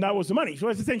gold and that was the money? So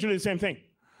it's essentially the same thing.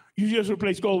 You just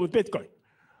replace gold with Bitcoin.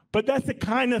 But that's the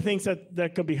kind of things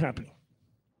that could be happening.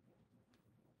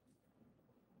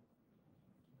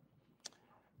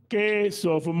 Okay,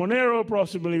 so for Monero,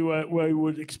 possibly where we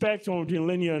would expect somewhere between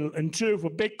linear and true. For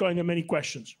Bitcoin, there are many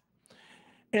questions.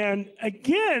 And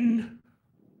again,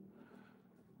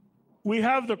 we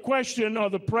have the question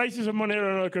of the prices of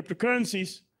Monero and other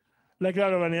cryptocurrencies, like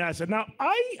that of any asset. Now,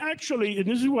 I actually, and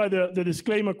this is why the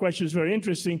disclaimer question is very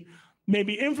interesting,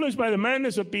 maybe influenced by the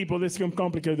madness of people, this can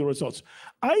complicate the results.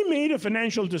 I made a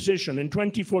financial decision in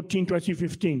 2014,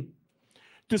 2015,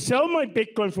 to sell my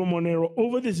Bitcoin for Monero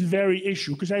over this very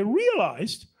issue, because I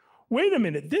realized, wait a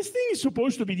minute, this thing is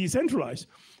supposed to be decentralized.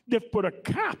 They've put a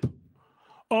cap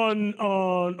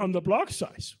on the block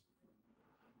size.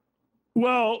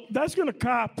 Well, that's going to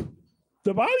cap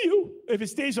the value if it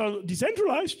stays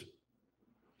decentralized.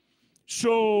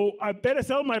 So I better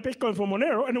sell my Bitcoin for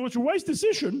Monero, and it was a wise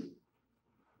decision,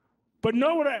 but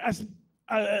not what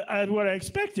I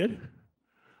expected.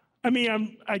 I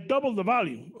mean, I doubled the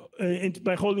value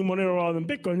by holding Monero rather than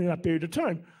Bitcoin in that period of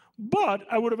time, but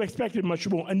I would have expected much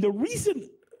more. And the reason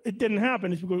it didn't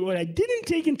happen is because what I didn't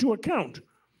take into account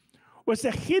was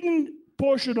the hidden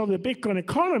portion of the Bitcoin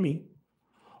economy,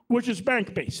 which is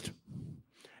bank-based,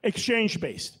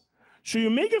 exchange-based. So you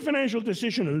make a financial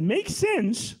decision, it makes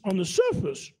sense on the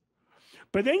surface,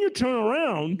 but then you turn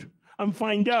around and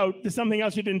find out there's something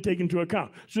else you didn't take into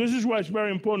account. So this is why it's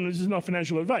very important. This is not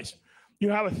financial advice. You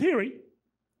have a theory,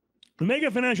 you make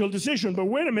a financial decision, but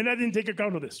wait a minute, I didn't take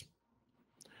account of this.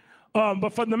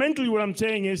 But fundamentally what I'm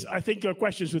saying is, I think there are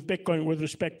questions with Bitcoin with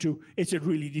respect to, is it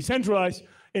really decentralized,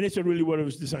 and is it really what it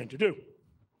was designed to do?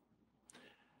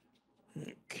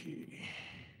 Okay.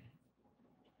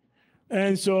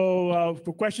 And so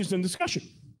for questions and discussion.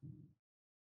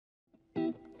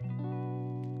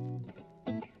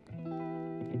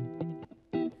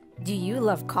 Do you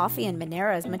love coffee and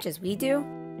Monero as much as we do?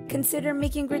 Consider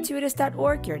making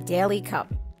gratuitous.org your daily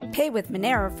cup. Pay with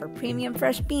Monero for premium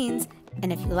fresh beans,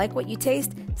 and if you like what you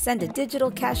taste, send a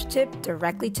digital cash tip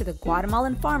directly to the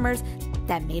Guatemalan farmers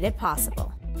that made it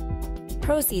possible.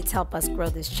 Proceeds help us grow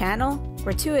this channel,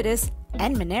 Gratuitous,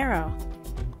 and Monero.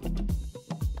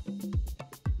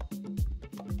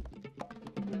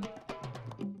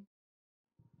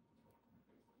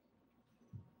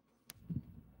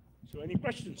 So any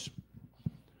questions?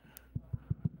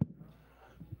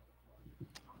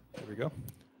 There we go.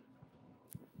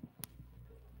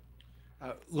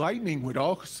 Lightning would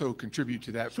also contribute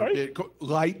to that for Sorry? Bitcoin.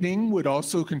 Lightning would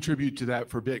also contribute to that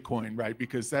for Bitcoin, right?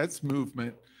 Because that's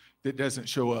movement that doesn't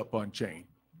show up on chain.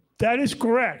 That is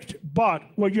correct. But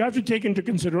what you have to take into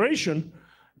consideration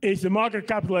is the market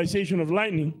capitalization of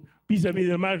Lightning vis-a-vis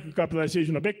the market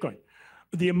capitalization of Bitcoin.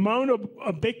 The amount of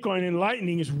Bitcoin in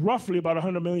Lightning is roughly about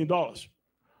 $100 million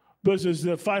versus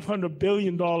the $500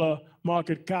 billion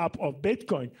market cap of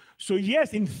Bitcoin. So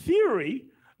yes, in theory,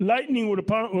 Lightning would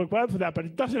apply for that, but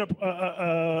it doesn't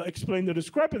explain the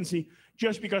discrepancy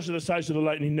just because of the size of the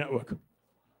Lightning network.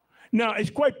 Now, it's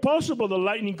quite possible the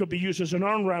Lightning could be used as an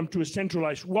on-ramp to a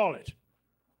centralized wallet.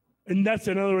 And that's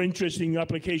another interesting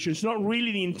application. It's not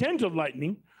really the intent of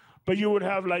Lightning, but you would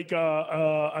have like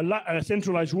a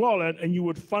centralized wallet and you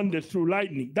would fund it through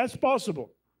Lightning. That's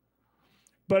possible.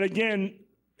 But again,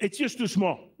 it's just too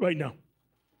small right now.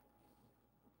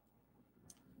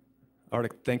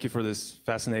 Artic, thank you for this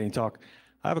fascinating talk.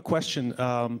 I have a question.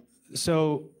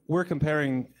 So we're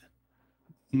comparing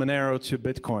Monero to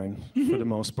Bitcoin for the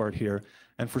most part here.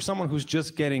 And for someone who's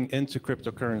just getting into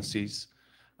cryptocurrencies,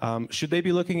 should they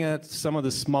be looking at some of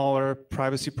the smaller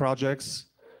privacy projects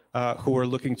who are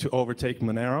looking to overtake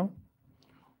Monero?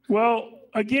 Well,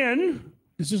 again,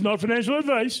 this is not financial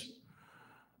advice.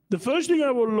 The first thing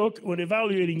I will look when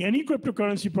evaluating any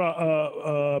cryptocurrency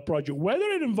project, whether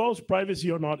it involves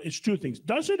privacy or not, is two things.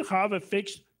 Does it have a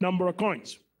fixed number of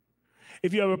coins?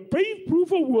 If you have a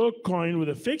proof of work coin with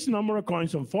a fixed number of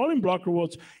coins on falling block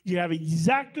rewards, you have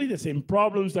exactly the same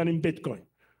problems than in Bitcoin.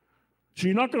 So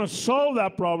you're not going to solve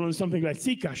that problem in something like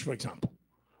Zcash, for example,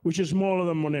 which is smaller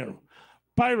than Monero.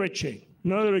 Pirate chain,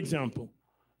 another example.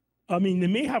 I mean, they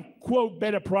may have, quote,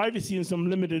 better privacy in some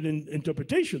limited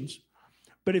interpretations,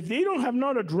 but if they have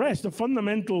not addressed the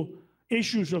fundamental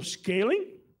issues of scaling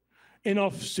and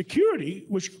of security,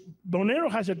 which Monero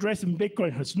has addressed and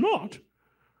Bitcoin has not,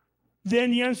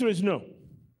 then the answer is no.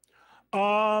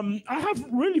 I have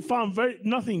really found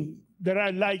nothing that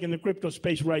I like in the crypto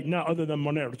space right now other than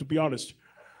Monero, to be honest.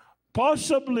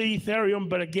 Possibly Ethereum,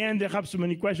 but again, they have so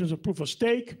many questions of proof of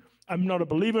stake. I'm not a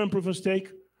believer in proof of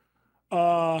stake.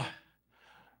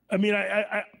 I mean,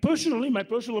 I personally, my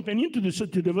personal opinion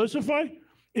to diversify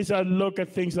is I look at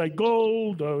things like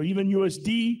gold or even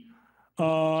USD.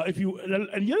 And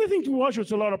the other thing to watch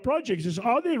with a lot of projects is,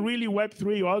 are they really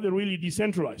Web3 or are they really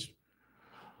decentralized?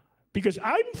 Because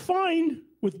I'm fine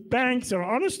with banks that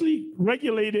are honestly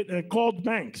regulated and called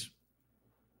banks.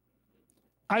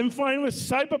 I'm fine with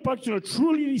cyberpunks that are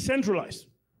truly decentralized.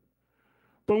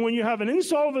 But when you have an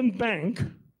insolvent bank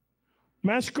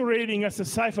masquerading as a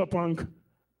cypherpunk,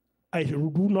 I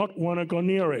do not want to go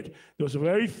near it. There was a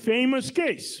very famous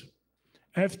case,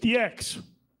 FTX,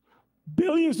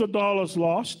 billions of dollars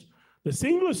lost, the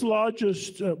single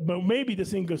largest, maybe the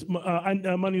single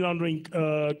money laundering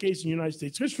case in United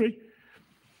States history.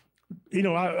 You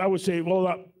know, I would say, well,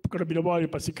 that could have been avoided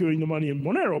by securing the money in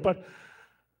Monero. But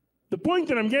the point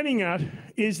that I'm getting at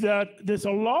is that there's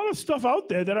a lot of stuff out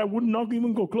there that I would not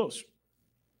even go close.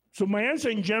 So my answer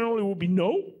in general would be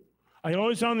no. I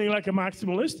always sounding like a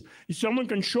maximalist. If someone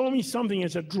can show me something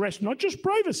that's addressed not just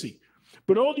privacy,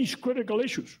 but all these critical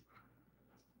issues,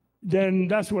 then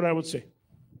that's what I would say.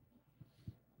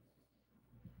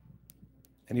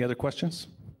 Any other questions?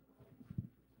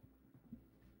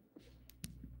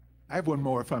 I have one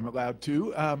more if I'm allowed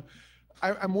to.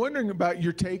 I'm wondering about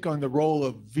your take on the role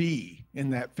of V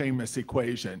in that famous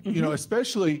equation. Mm-hmm. You know,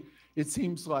 especially it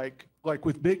seems like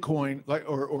with Bitcoin,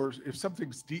 or if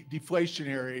something's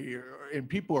deflationary and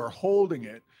people are holding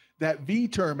it, that V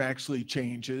term actually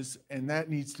changes, and that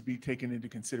needs to be taken into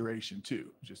consideration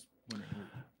too. Just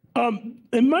wondering.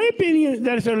 In my opinion,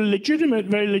 that is a legitimate,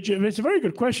 very legitimate. It's a very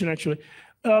good question, actually.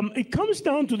 It comes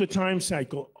down to the time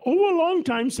cycle. Over a long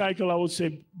time cycle, I would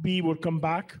say B would come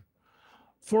back.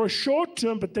 For a short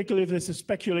term, particularly if there's a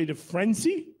speculative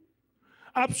frenzy,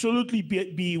 absolutely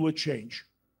B would change.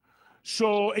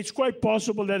 So it's quite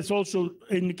possible that it's also,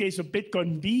 in the case of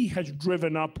Bitcoin, B has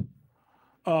driven up,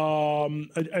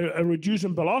 a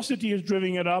reduction in velocity has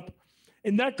driven it up.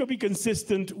 And that could be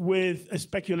consistent with a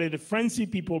speculative frenzy,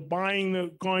 people buying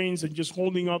the coins and just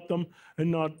holding up them and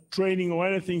not trading or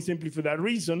anything simply for that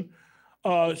reason.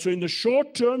 So in the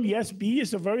short term, yes, B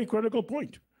is a very critical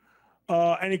point.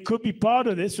 And it could be part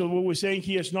of this. So what we're saying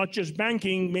here is not just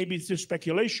banking, maybe it's just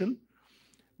speculation.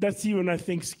 That's even, I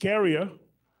think, scarier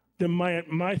than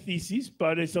my thesis,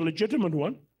 but it's a legitimate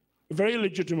one, a very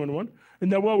legitimate one.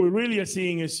 And that what we really are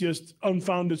seeing is just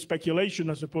unfounded speculation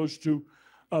as opposed to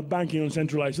banking on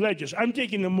centralized ledgers. I'm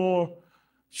taking the more,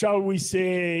 shall we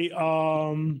say,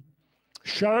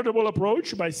 charitable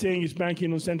approach by saying it's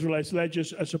banking on centralized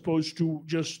ledgers as opposed to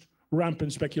just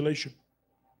rampant speculation.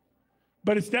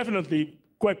 But it's definitely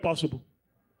quite possible.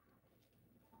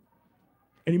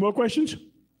 Any more questions?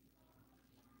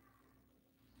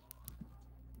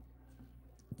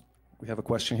 We have a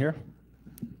question here.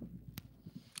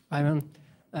 Ivan,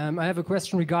 I have a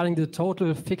question regarding the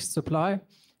total fixed supply.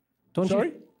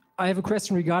 I have a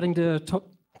question regarding the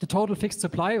total fixed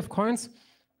supply of coins.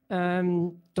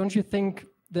 Don't you think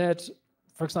that,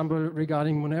 for example,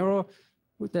 regarding Monero,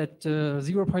 with that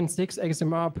 0.6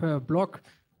 XMR per block,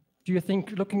 do you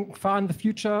think looking far in the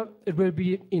future, it will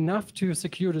be enough to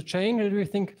secure the chain? Or do you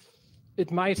think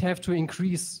it might have to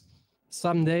increase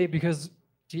someday because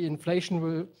the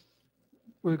inflation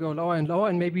will go lower and lower,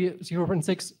 and maybe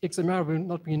 0.6 XMR will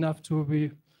not be enough to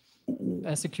be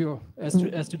as secure as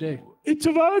today? It's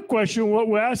a valid question. What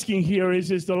we're asking here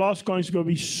is the lost coins going to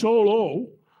be so low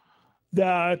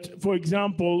that, for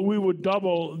example, we would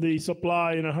double the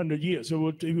supply in 100 years,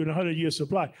 so even 100-year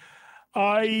supply.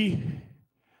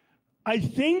 I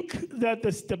think that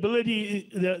the stability,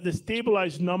 the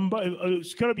stabilized number,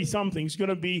 it's going to be something. It's going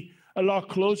to be a lot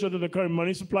closer to the current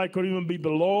money supply, could even be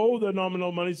below the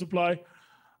nominal money supply.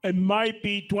 It might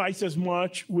be twice as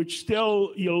much, which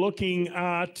still you're looking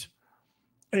at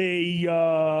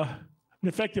an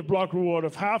effective block reward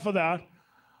of half of that.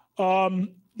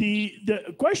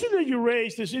 The question that you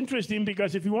raised is interesting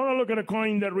because if you want to look at a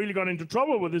coin that really got into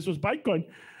trouble with this was Bitcoin.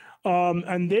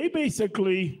 And they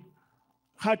basically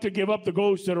had to give up the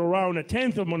ghosts at around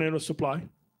 1/10 of Monero's supply.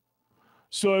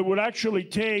 So it would actually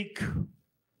take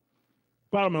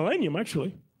about a millennium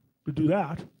actually to do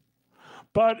that.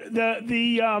 But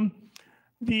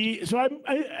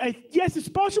yes, it's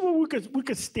possible we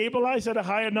could stabilize at a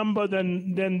higher number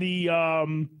than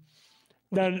the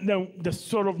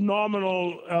sort of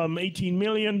nominal 18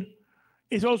 million.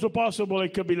 It's also possible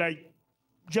it could be like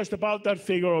just about that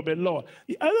figure or a bit lower.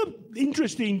 The other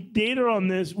interesting data on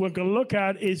this we can look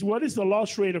at is what is the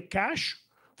loss rate of cash,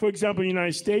 for example, in the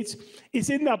United States. It's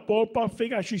in that ballpark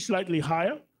figure, actually slightly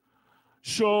higher.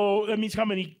 So that means how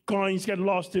many coins get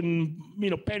lost in,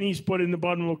 pennies put in the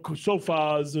bottom of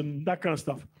sofas and that kind of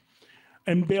stuff,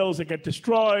 and bills that get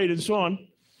destroyed and so on.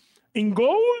 In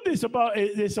gold, there's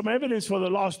some evidence for the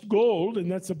lost gold, and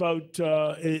that's about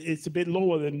it's a bit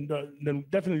lower than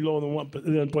definitely lower than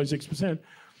 1.6%.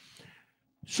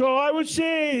 So I would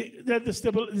say that the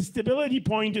stability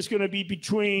point is going to be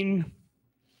between,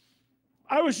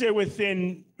 I would say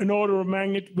within an order of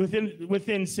magnitude,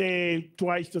 within say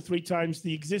twice to three times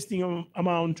the existing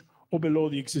amount or below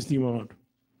the existing amount.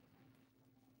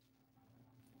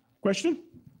 Question?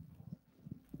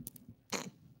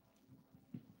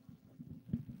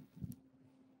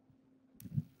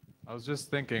 I was just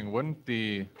thinking, wouldn't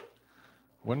the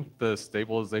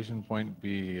stabilization point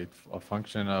be a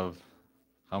function of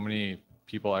how many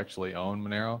people actually own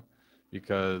Monero?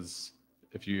 Because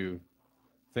if you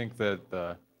think that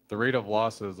the rate of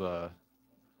loss is a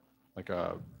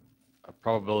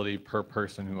probability per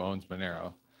person who owns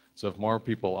Monero. So if more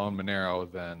people own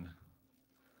Monero, then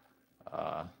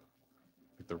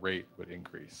the rate would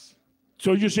increase.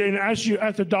 So you're saying as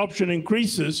adoption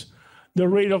increases, the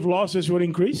rate of losses would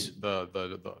increase?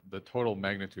 The total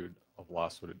magnitude of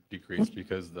loss would decrease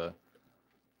because the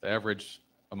average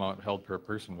amount held per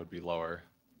person would be lower.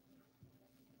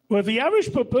 Well, if the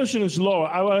average per person is lower,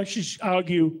 I would actually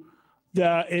argue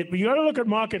that you got to look at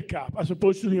market cap as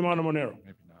opposed to the amount of Monero.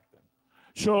 Maybe not then.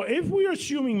 So if we're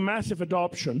assuming massive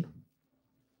adoption,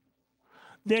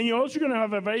 then you're also going to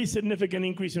have a very significant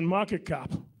increase in market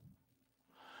cap.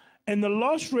 And the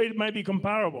loss rate might be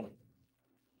comparable.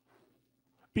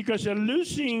 Because they're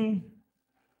losing,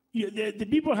 the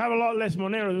people have a lot less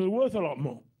Monero, they're worth a lot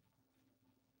more.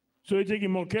 So they're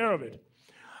taking more care of it.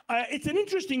 It's an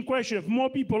interesting question. If more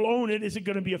people own it, is it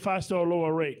going to be a faster or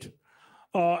lower rate?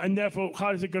 And therefore,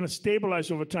 how is it going to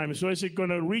stabilize over time? So is it going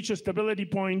to reach a stability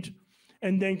point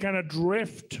and then kind of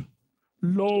drift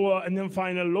lower and then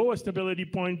find a lower stability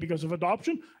point because of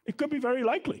adoption? It could be very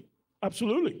likely.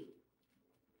 Absolutely.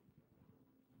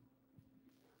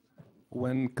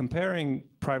 When comparing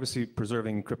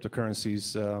privacy-preserving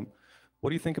cryptocurrencies, what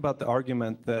do you think about the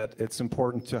argument that it's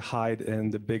important to hide in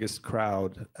the biggest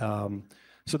crowd?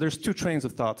 So there's two trains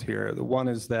of thought here. The one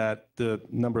is that the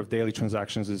number of daily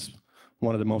transactions is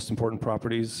one of the most important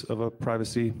properties of a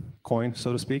privacy coin,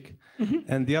 so to speak. Mm-hmm.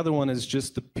 And the other one is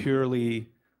just the purely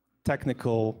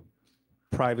technical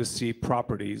privacy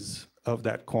properties of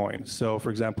that coin. So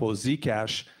for example,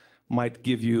 Zcash might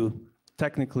give you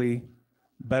technically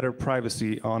better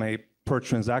privacy on a per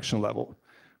transaction level.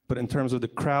 But in terms of the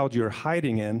crowd you're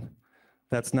hiding in,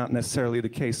 that's not necessarily the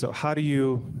case. So how do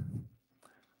you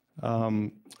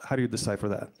decipher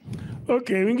that?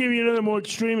 Okay, let me give you another more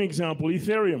extreme example.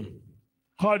 Ethereum,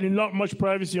 hardly not much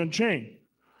privacy on chain,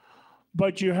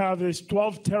 but you have this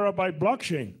 12 terabyte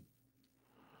blockchain.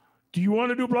 Do you want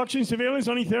to do blockchain surveillance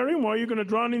on Ethereum, or are you going to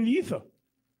drown in the ether?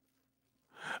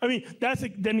 I mean, that's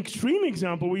an extreme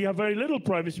example where you have very little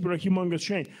privacy, but a humongous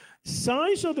chain.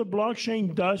 Size of the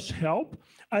blockchain does help,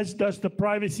 as does the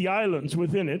privacy islands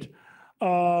within it.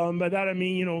 By that I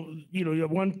mean, you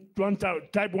have one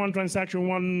type 1 transaction,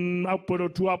 one output or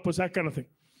two outputs, that kind of thing.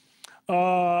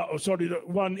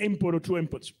 One input or two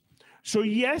inputs. So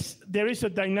yes, there is a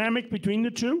dynamic between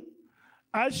the two.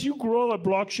 As you grow a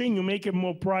blockchain, you make it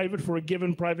more private for a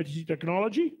given privacy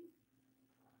technology.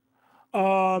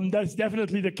 That's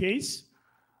definitely the case.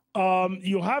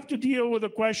 You have to deal with the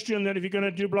question that if you're going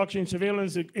to do blockchain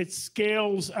surveillance, it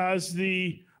scales as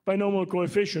the binomial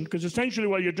coefficient, because essentially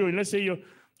what you're doing, let's say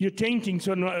you're tainting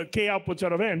certain k outputs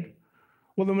out of n.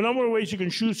 Well, the number of ways you can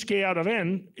choose k out of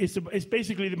n is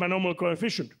basically the binomial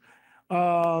coefficient.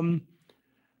 N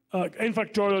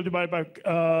factorial divided by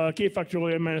k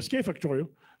factorial n minus k factorial.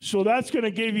 So that's going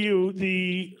to give you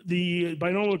the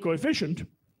binomial coefficient.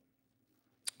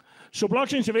 So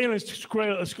blockchain surveillance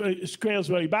scales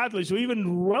very badly. So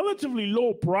even relatively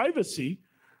low privacy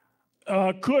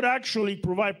could actually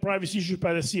provide privacy issues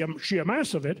by the sheer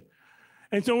mass of it.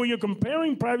 And so when you're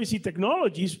comparing privacy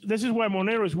technologies, this is why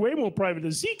Monero is way more private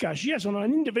than Zcash. Yes, on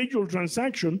an individual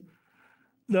transaction,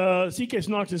 the Zcash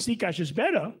Nox and Zcash is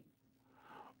better.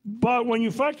 But when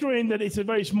you factor in that it's a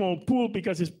very small pool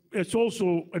because it's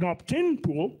also an opt-in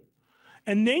pool,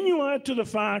 And then you add to the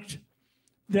fact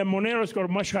that Monero's got a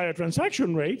much higher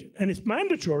transaction rate, and it's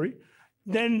mandatory,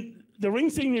 then the ring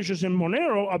signatures in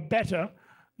Monero are better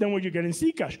than what you get in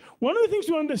Zcash. One of the things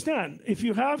to understand, if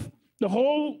you have the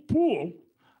whole pool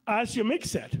as your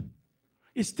mix set,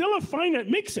 it's still a finite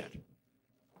mix set.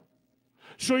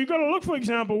 So you got to look, for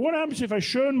example, what happens if I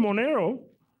churn Monero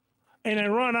and I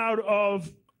run out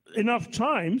of enough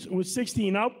times with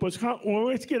 16 outputs? Well,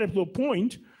 let's get up to a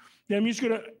point that I'm just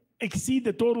going to exceed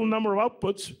the total number of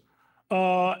outputs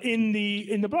in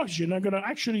the blockchain. I'm going to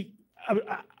actually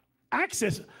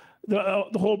access the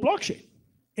whole blockchain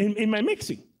in my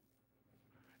mixing,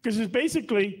 because it's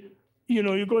basically,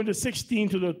 you're going to 16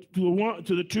 to the 1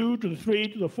 to the 2 to the 3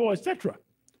 to the 4, etc.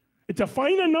 It's a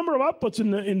finite number of outputs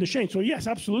in the chain. So yes,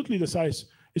 absolutely, the size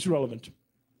is relevant.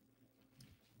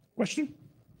 Question?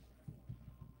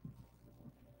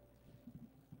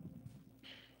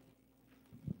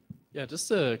 Yeah,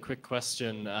 just a quick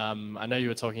question. I know you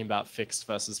were talking about fixed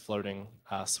versus floating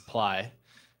supply.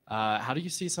 How do you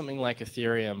see something like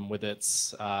Ethereum with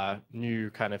its new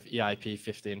kind of EIP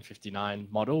 1559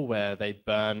 model, where they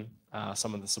burn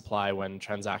some of the supply when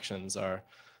transactions are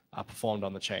performed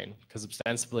on the chain? Because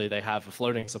ostensibly they have a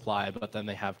floating supply, but then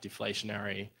they have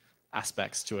deflationary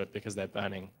aspects to it because they're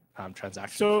burning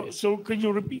transactions. So could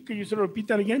you sort of repeat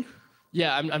that again?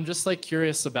 Yeah, I'm just like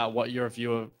curious about what your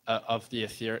view of the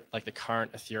the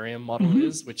current Ethereum model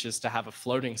is, which is to have a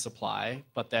floating supply,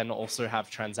 but then also have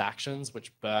transactions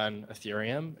which burn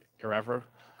Ethereum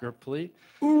irrevocably.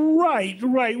 Right.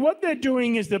 What they're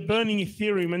doing is they're burning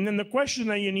Ethereum, and then the question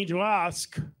that you need to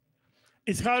ask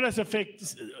is how does it affect?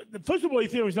 First of all,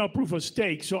 Ethereum is now proof of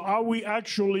stake, so are we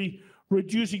actually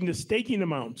reducing the staking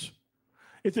amounts?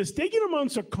 If the staking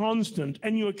amounts are constant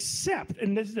and you accept,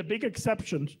 and this is a big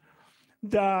exception,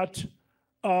 that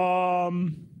the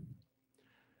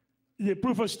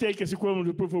proof of stake is equivalent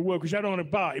to proof of work, which I don't want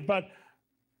to buy. But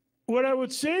what I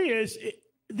would say is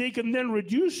they can then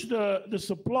reduce the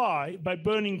supply by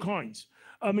burning coins.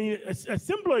 I mean, a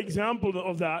simpler example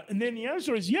of that, and then the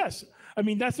answer is yes. I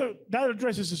mean, that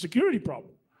addresses a security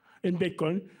problem in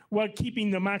Bitcoin while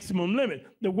keeping the maximum limit.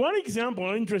 The one example,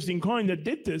 an interesting coin that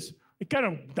did this, it kind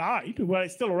of died. Well,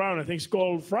 it's still around, I think it's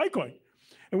called Frycoin.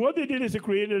 And what they did is they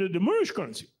created a demurrage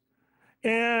currency.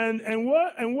 And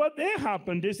what there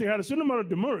happened is they had a certain amount of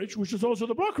demurrage, which is also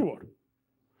the block reward.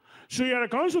 So you had a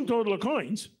constant total of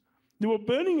coins. They were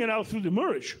burning it out through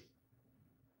demurrage.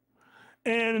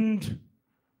 And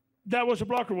that was a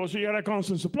block reward, so you had a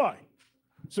constant supply.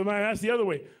 So now that's the other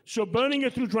way. So burning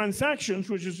it through transactions,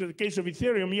 which is the case of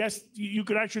Ethereum, yes, you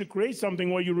could actually create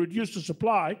something where you reduce the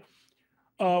supply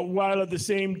while at the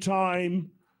same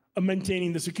time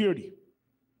maintaining the security.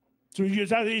 So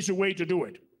that is a way to do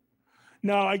it.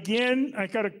 Now, again, I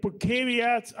got to put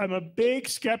caveats. I'm a big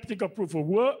skeptic of proof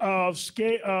of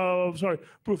stake.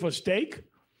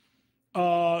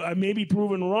 I may be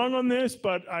proven wrong on this,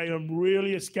 but I am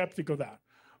really a skeptic of that.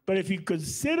 But if you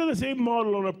consider the same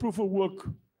model on a proof of work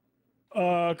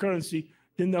currency,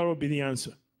 then that would be the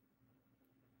answer.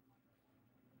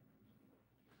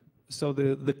 So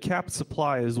the capped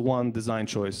supply is one design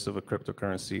choice of a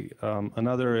cryptocurrency.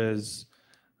 Another is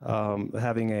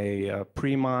having a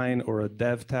pre-mine or a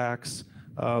dev tax.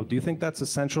 Do you think that's a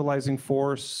centralizing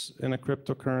force in a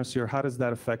cryptocurrency, or how does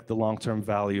that affect the long-term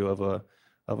value of a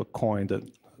coin that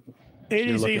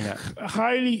you're looking at? It is a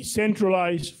highly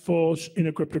centralized force in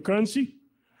a cryptocurrency.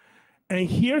 And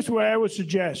here's where I would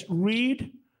suggest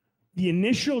read the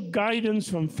initial guidance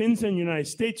from FinCEN United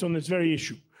States on this very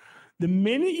issue. The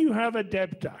minute you have a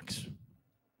dev tax,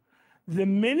 the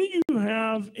minute you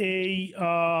have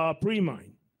a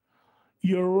pre-mine,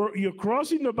 you're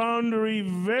crossing the boundary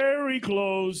very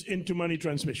close into money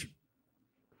transmission.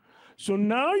 So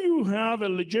now you have a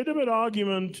legitimate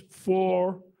argument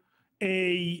for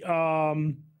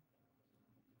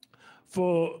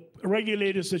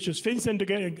regulators such as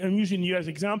FinCEN. I'm using the US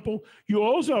example. You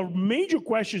also have major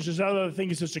questions as whether the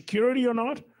thing is a security or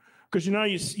not, because now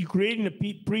you're creating a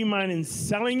pre-mine and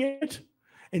selling it,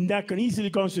 and that can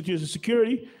easily constitute a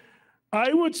security.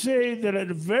 I would say that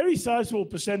a very sizable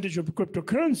percentage of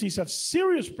cryptocurrencies have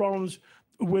serious problems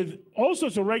with all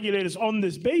sorts of regulators on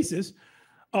this basis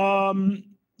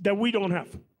that we don't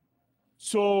have.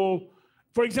 So,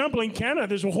 for example, in Canada,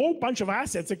 there's a whole bunch of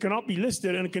assets that cannot be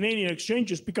listed in Canadian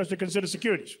exchanges because they're considered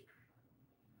securities.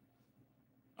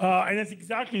 And that's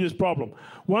exactly this problem.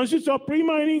 Once you stop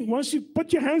pre-mining, once you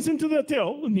put your hands into the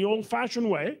till in the old-fashioned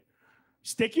way,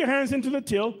 stick your hands into the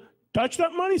till, touch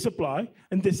that money supply,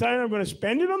 and decide I'm going to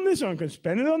spend it on this or I'm going to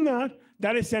spend it on that,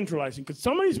 that is centralizing because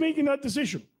somebody's making that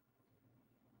decision.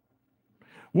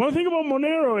 One thing about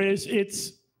Monero is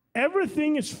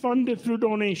everything is funded through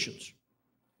donations.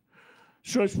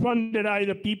 So it's funded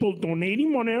either people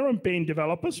donating Monero and paying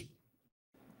developers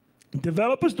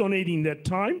donating their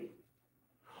time,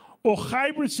 or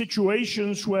hybrid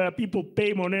situations where people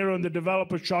pay Monero and the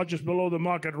developer charges below the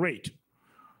market rate.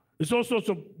 There's all sorts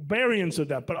of variants of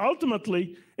that, but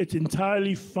ultimately, it's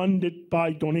entirely funded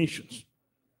by donations.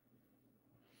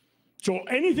 So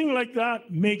anything like that,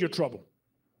 major trouble.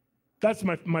 That's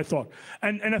my thought.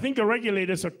 And I think the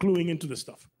regulators are cluing into this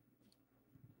stuff.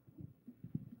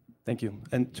 Thank you.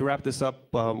 And to wrap this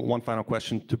up, one final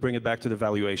question, to bring it back to the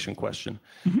valuation question.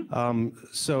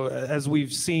 So as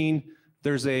we've seen,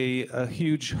 there's a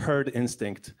huge herd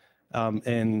instinct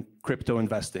in crypto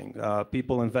investing.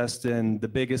 People invest in the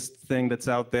biggest thing that's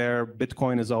out there.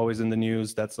 Bitcoin is always in the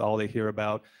news. That's all they hear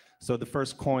about. So the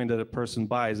first coin that a person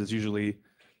buys is usually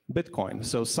Bitcoin.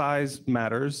 So size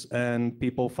matters, and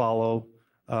people follow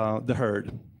the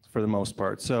herd for the most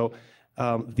part. So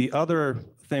the other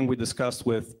thing we discussed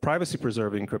with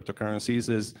privacy-preserving cryptocurrencies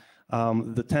is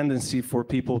the tendency for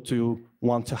people to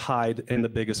want to hide in the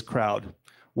biggest crowd,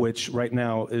 which right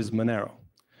now is Monero.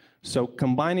 So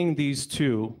combining these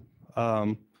two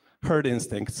herd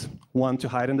instincts, one, to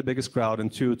hide in the biggest crowd,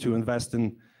 and two, to invest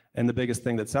in the biggest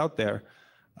thing that's out there,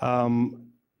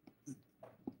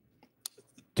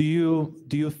 do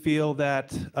you feel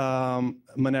that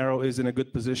Monero is in a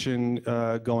good position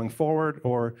going forward,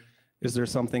 or is there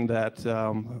something that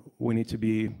we need to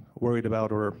be worried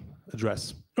about or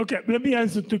address? Okay, let me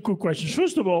answer two quick questions.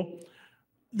 First of all,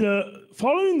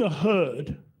 following the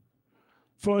herd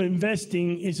for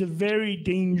investing is a very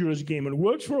dangerous game. It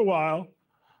works for a while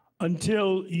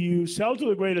until you sell to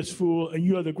the greatest fool and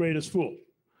you are the greatest fool.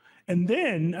 And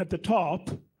then at the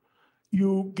top,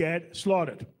 you get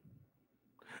slaughtered.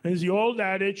 And it's the old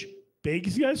adage,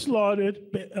 pigs get slaughtered,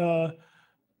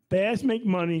 bears make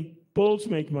money, bulls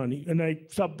make money. And I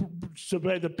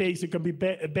subtract the pigs, it can be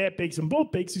bear pigs and bull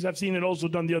pigs, because I've seen it also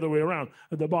done the other way around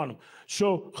at the bottom.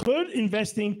 So herd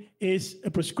investing is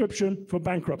a prescription for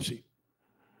bankruptcy.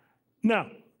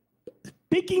 Now,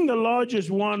 picking the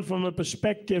largest one from a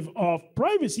perspective of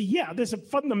privacy, yeah, there's a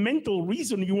fundamental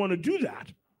reason you want to do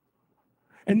that.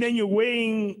 And then you're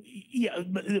weighing,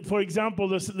 for example,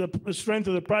 the strength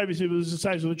of the privacy versus the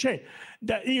size of the chain.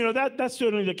 That's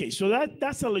certainly the case. So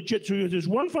that's a legit. So there's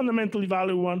one fundamentally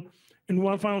valid one and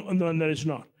one that is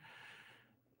not.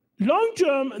 Long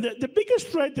term, the biggest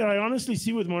threat that I honestly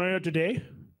see with Monero today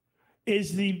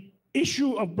is the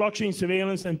issue of blockchain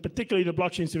surveillance, and particularly the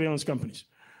blockchain surveillance companies.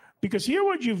 Because here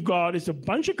what you've got is a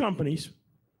bunch of companies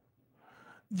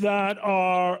that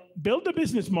are built a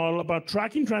business model about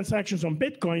tracking transactions on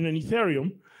Bitcoin and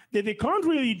Ethereum that they can't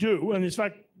really do. And in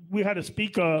fact, we had a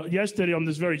speaker yesterday on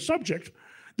this very subject,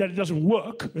 that it doesn't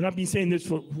work. And I've been saying this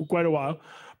for quite a while.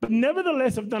 But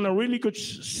nevertheless, I've done a really good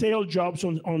sale jobs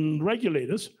on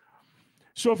regulators.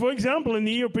 So for example, in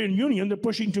the European Union, they're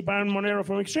pushing to ban Monero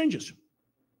from exchanges.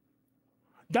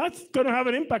 That's going to have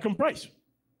an impact on price.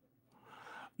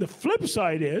 The flip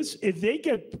side is, if they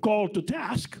get called to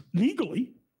task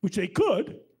legally, which they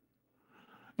could,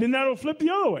 then that'll flip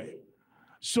the other way.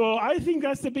 So I think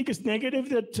that's the biggest negative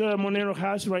that Monero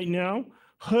has right now.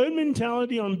 Herd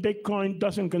mentality on Bitcoin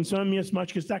doesn't concern me as much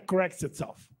because that corrects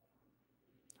itself.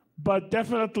 But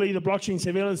definitely the blockchain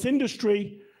surveillance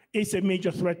industry is a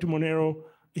major threat to Monero,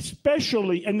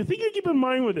 especially, and the thing to keep in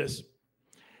mind with this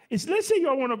is, let's say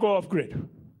you want to go off grid.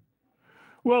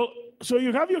 Well, so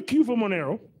you have your queue for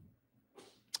Monero,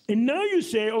 and now you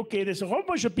say, okay, there's a whole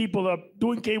bunch of people that are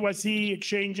doing KYC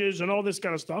exchanges and all this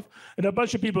kind of stuff, and a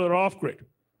bunch of people that are off grid.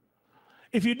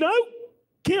 If you now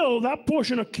kill that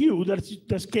portion of queue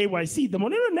that's KYC, the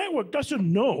Monero network doesn't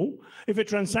know if a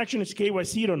transaction is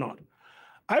KYC'd or not.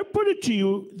 I put it to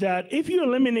you that if you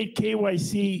eliminate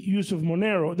KYC use of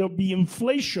Monero, there'll be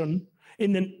inflation,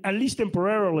 at least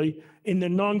temporarily, in the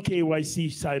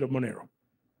non-KYC side of Monero,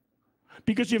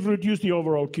 because you've reduced the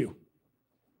overall queue.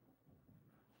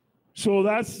 So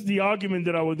that's the argument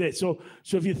that I would say. So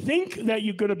if you think that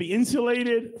you're going to be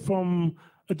insulated from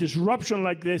a disruption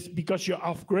like this because you're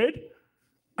off grid,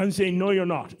 I'm saying no, you're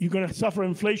not. You're going to suffer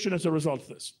inflation as a result of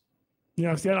this. You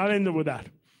know, I'll end it with that.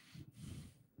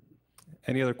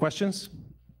 Any other questions?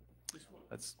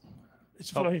 It's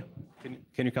for you.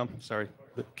 Can you come? Sorry,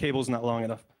 the cable's not long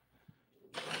enough.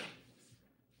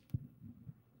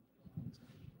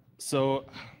 So,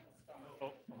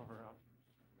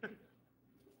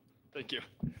 thank you.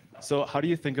 So how do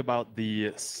you think about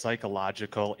the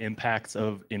psychological impacts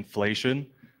of inflation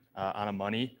on a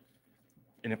money?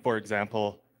 And if, for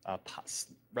example,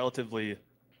 relatively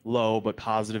low but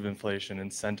positive inflation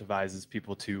incentivizes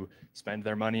people to spend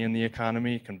their money in the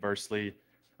economy. Conversely,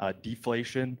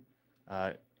 deflation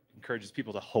encourages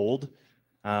people to hold.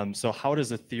 So how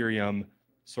does Ethereum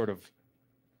sort of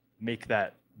make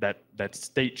that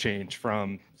state change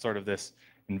from sort of this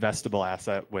investable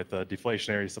asset with a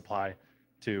deflationary supply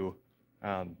to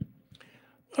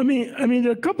I mean, there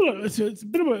are a couple of, it's a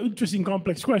bit of an interesting,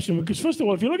 complex question, because first of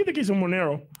all, if you look at the case of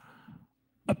Monero,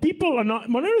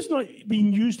 Monero is not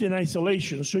being used in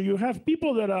isolation. So you have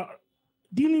people that are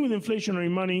dealing with inflationary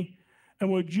money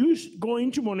and would go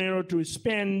into Monero to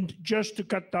spend just to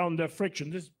cut down their friction.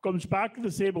 This comes back to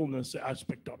the stableness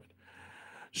aspect of it.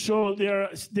 So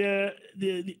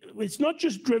it's not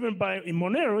just driven by, in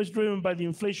Monero, it's driven by the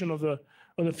inflation of the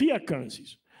fiat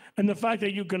currencies. And the fact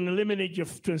that you can eliminate your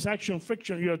transaction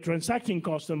friction, your transacting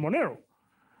cost in Monero.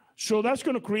 So that's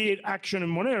going to create action in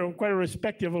Monero, quite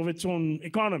irrespective of its own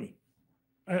economy,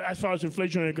 as far as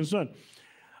inflation is concerned.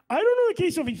 I don't know the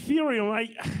case of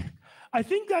Ethereum. I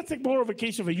think that's more of a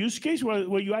case of a use case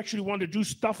where you actually want to do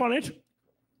stuff on it.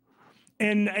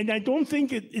 And I don't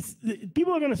think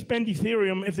people are going to spend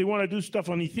Ethereum if they want to do stuff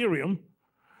on Ethereum.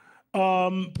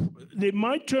 They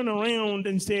might turn around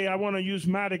and say, I want to use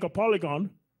Matic or Polygon.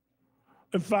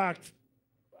 In fact,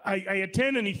 I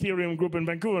attend an Ethereum group in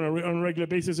Vancouver on a regular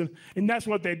basis, and that's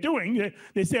what they're doing.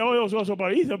 They say, oh, it was also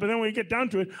about Ether, but then when you get down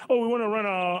to it, oh, we want to run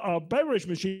a beverage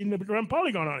machine that run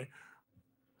Polygon on it.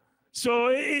 So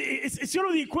it's sort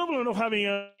of the equivalent of having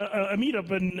a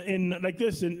meetup in like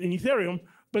this in Ethereum,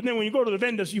 but then when you go to the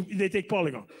vendors, they take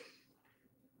Polygon.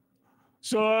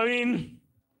 So, I mean,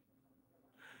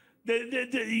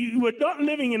 we're not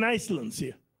living in Iceland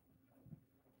here.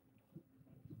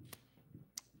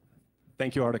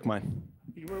 Thank you, ArticMine.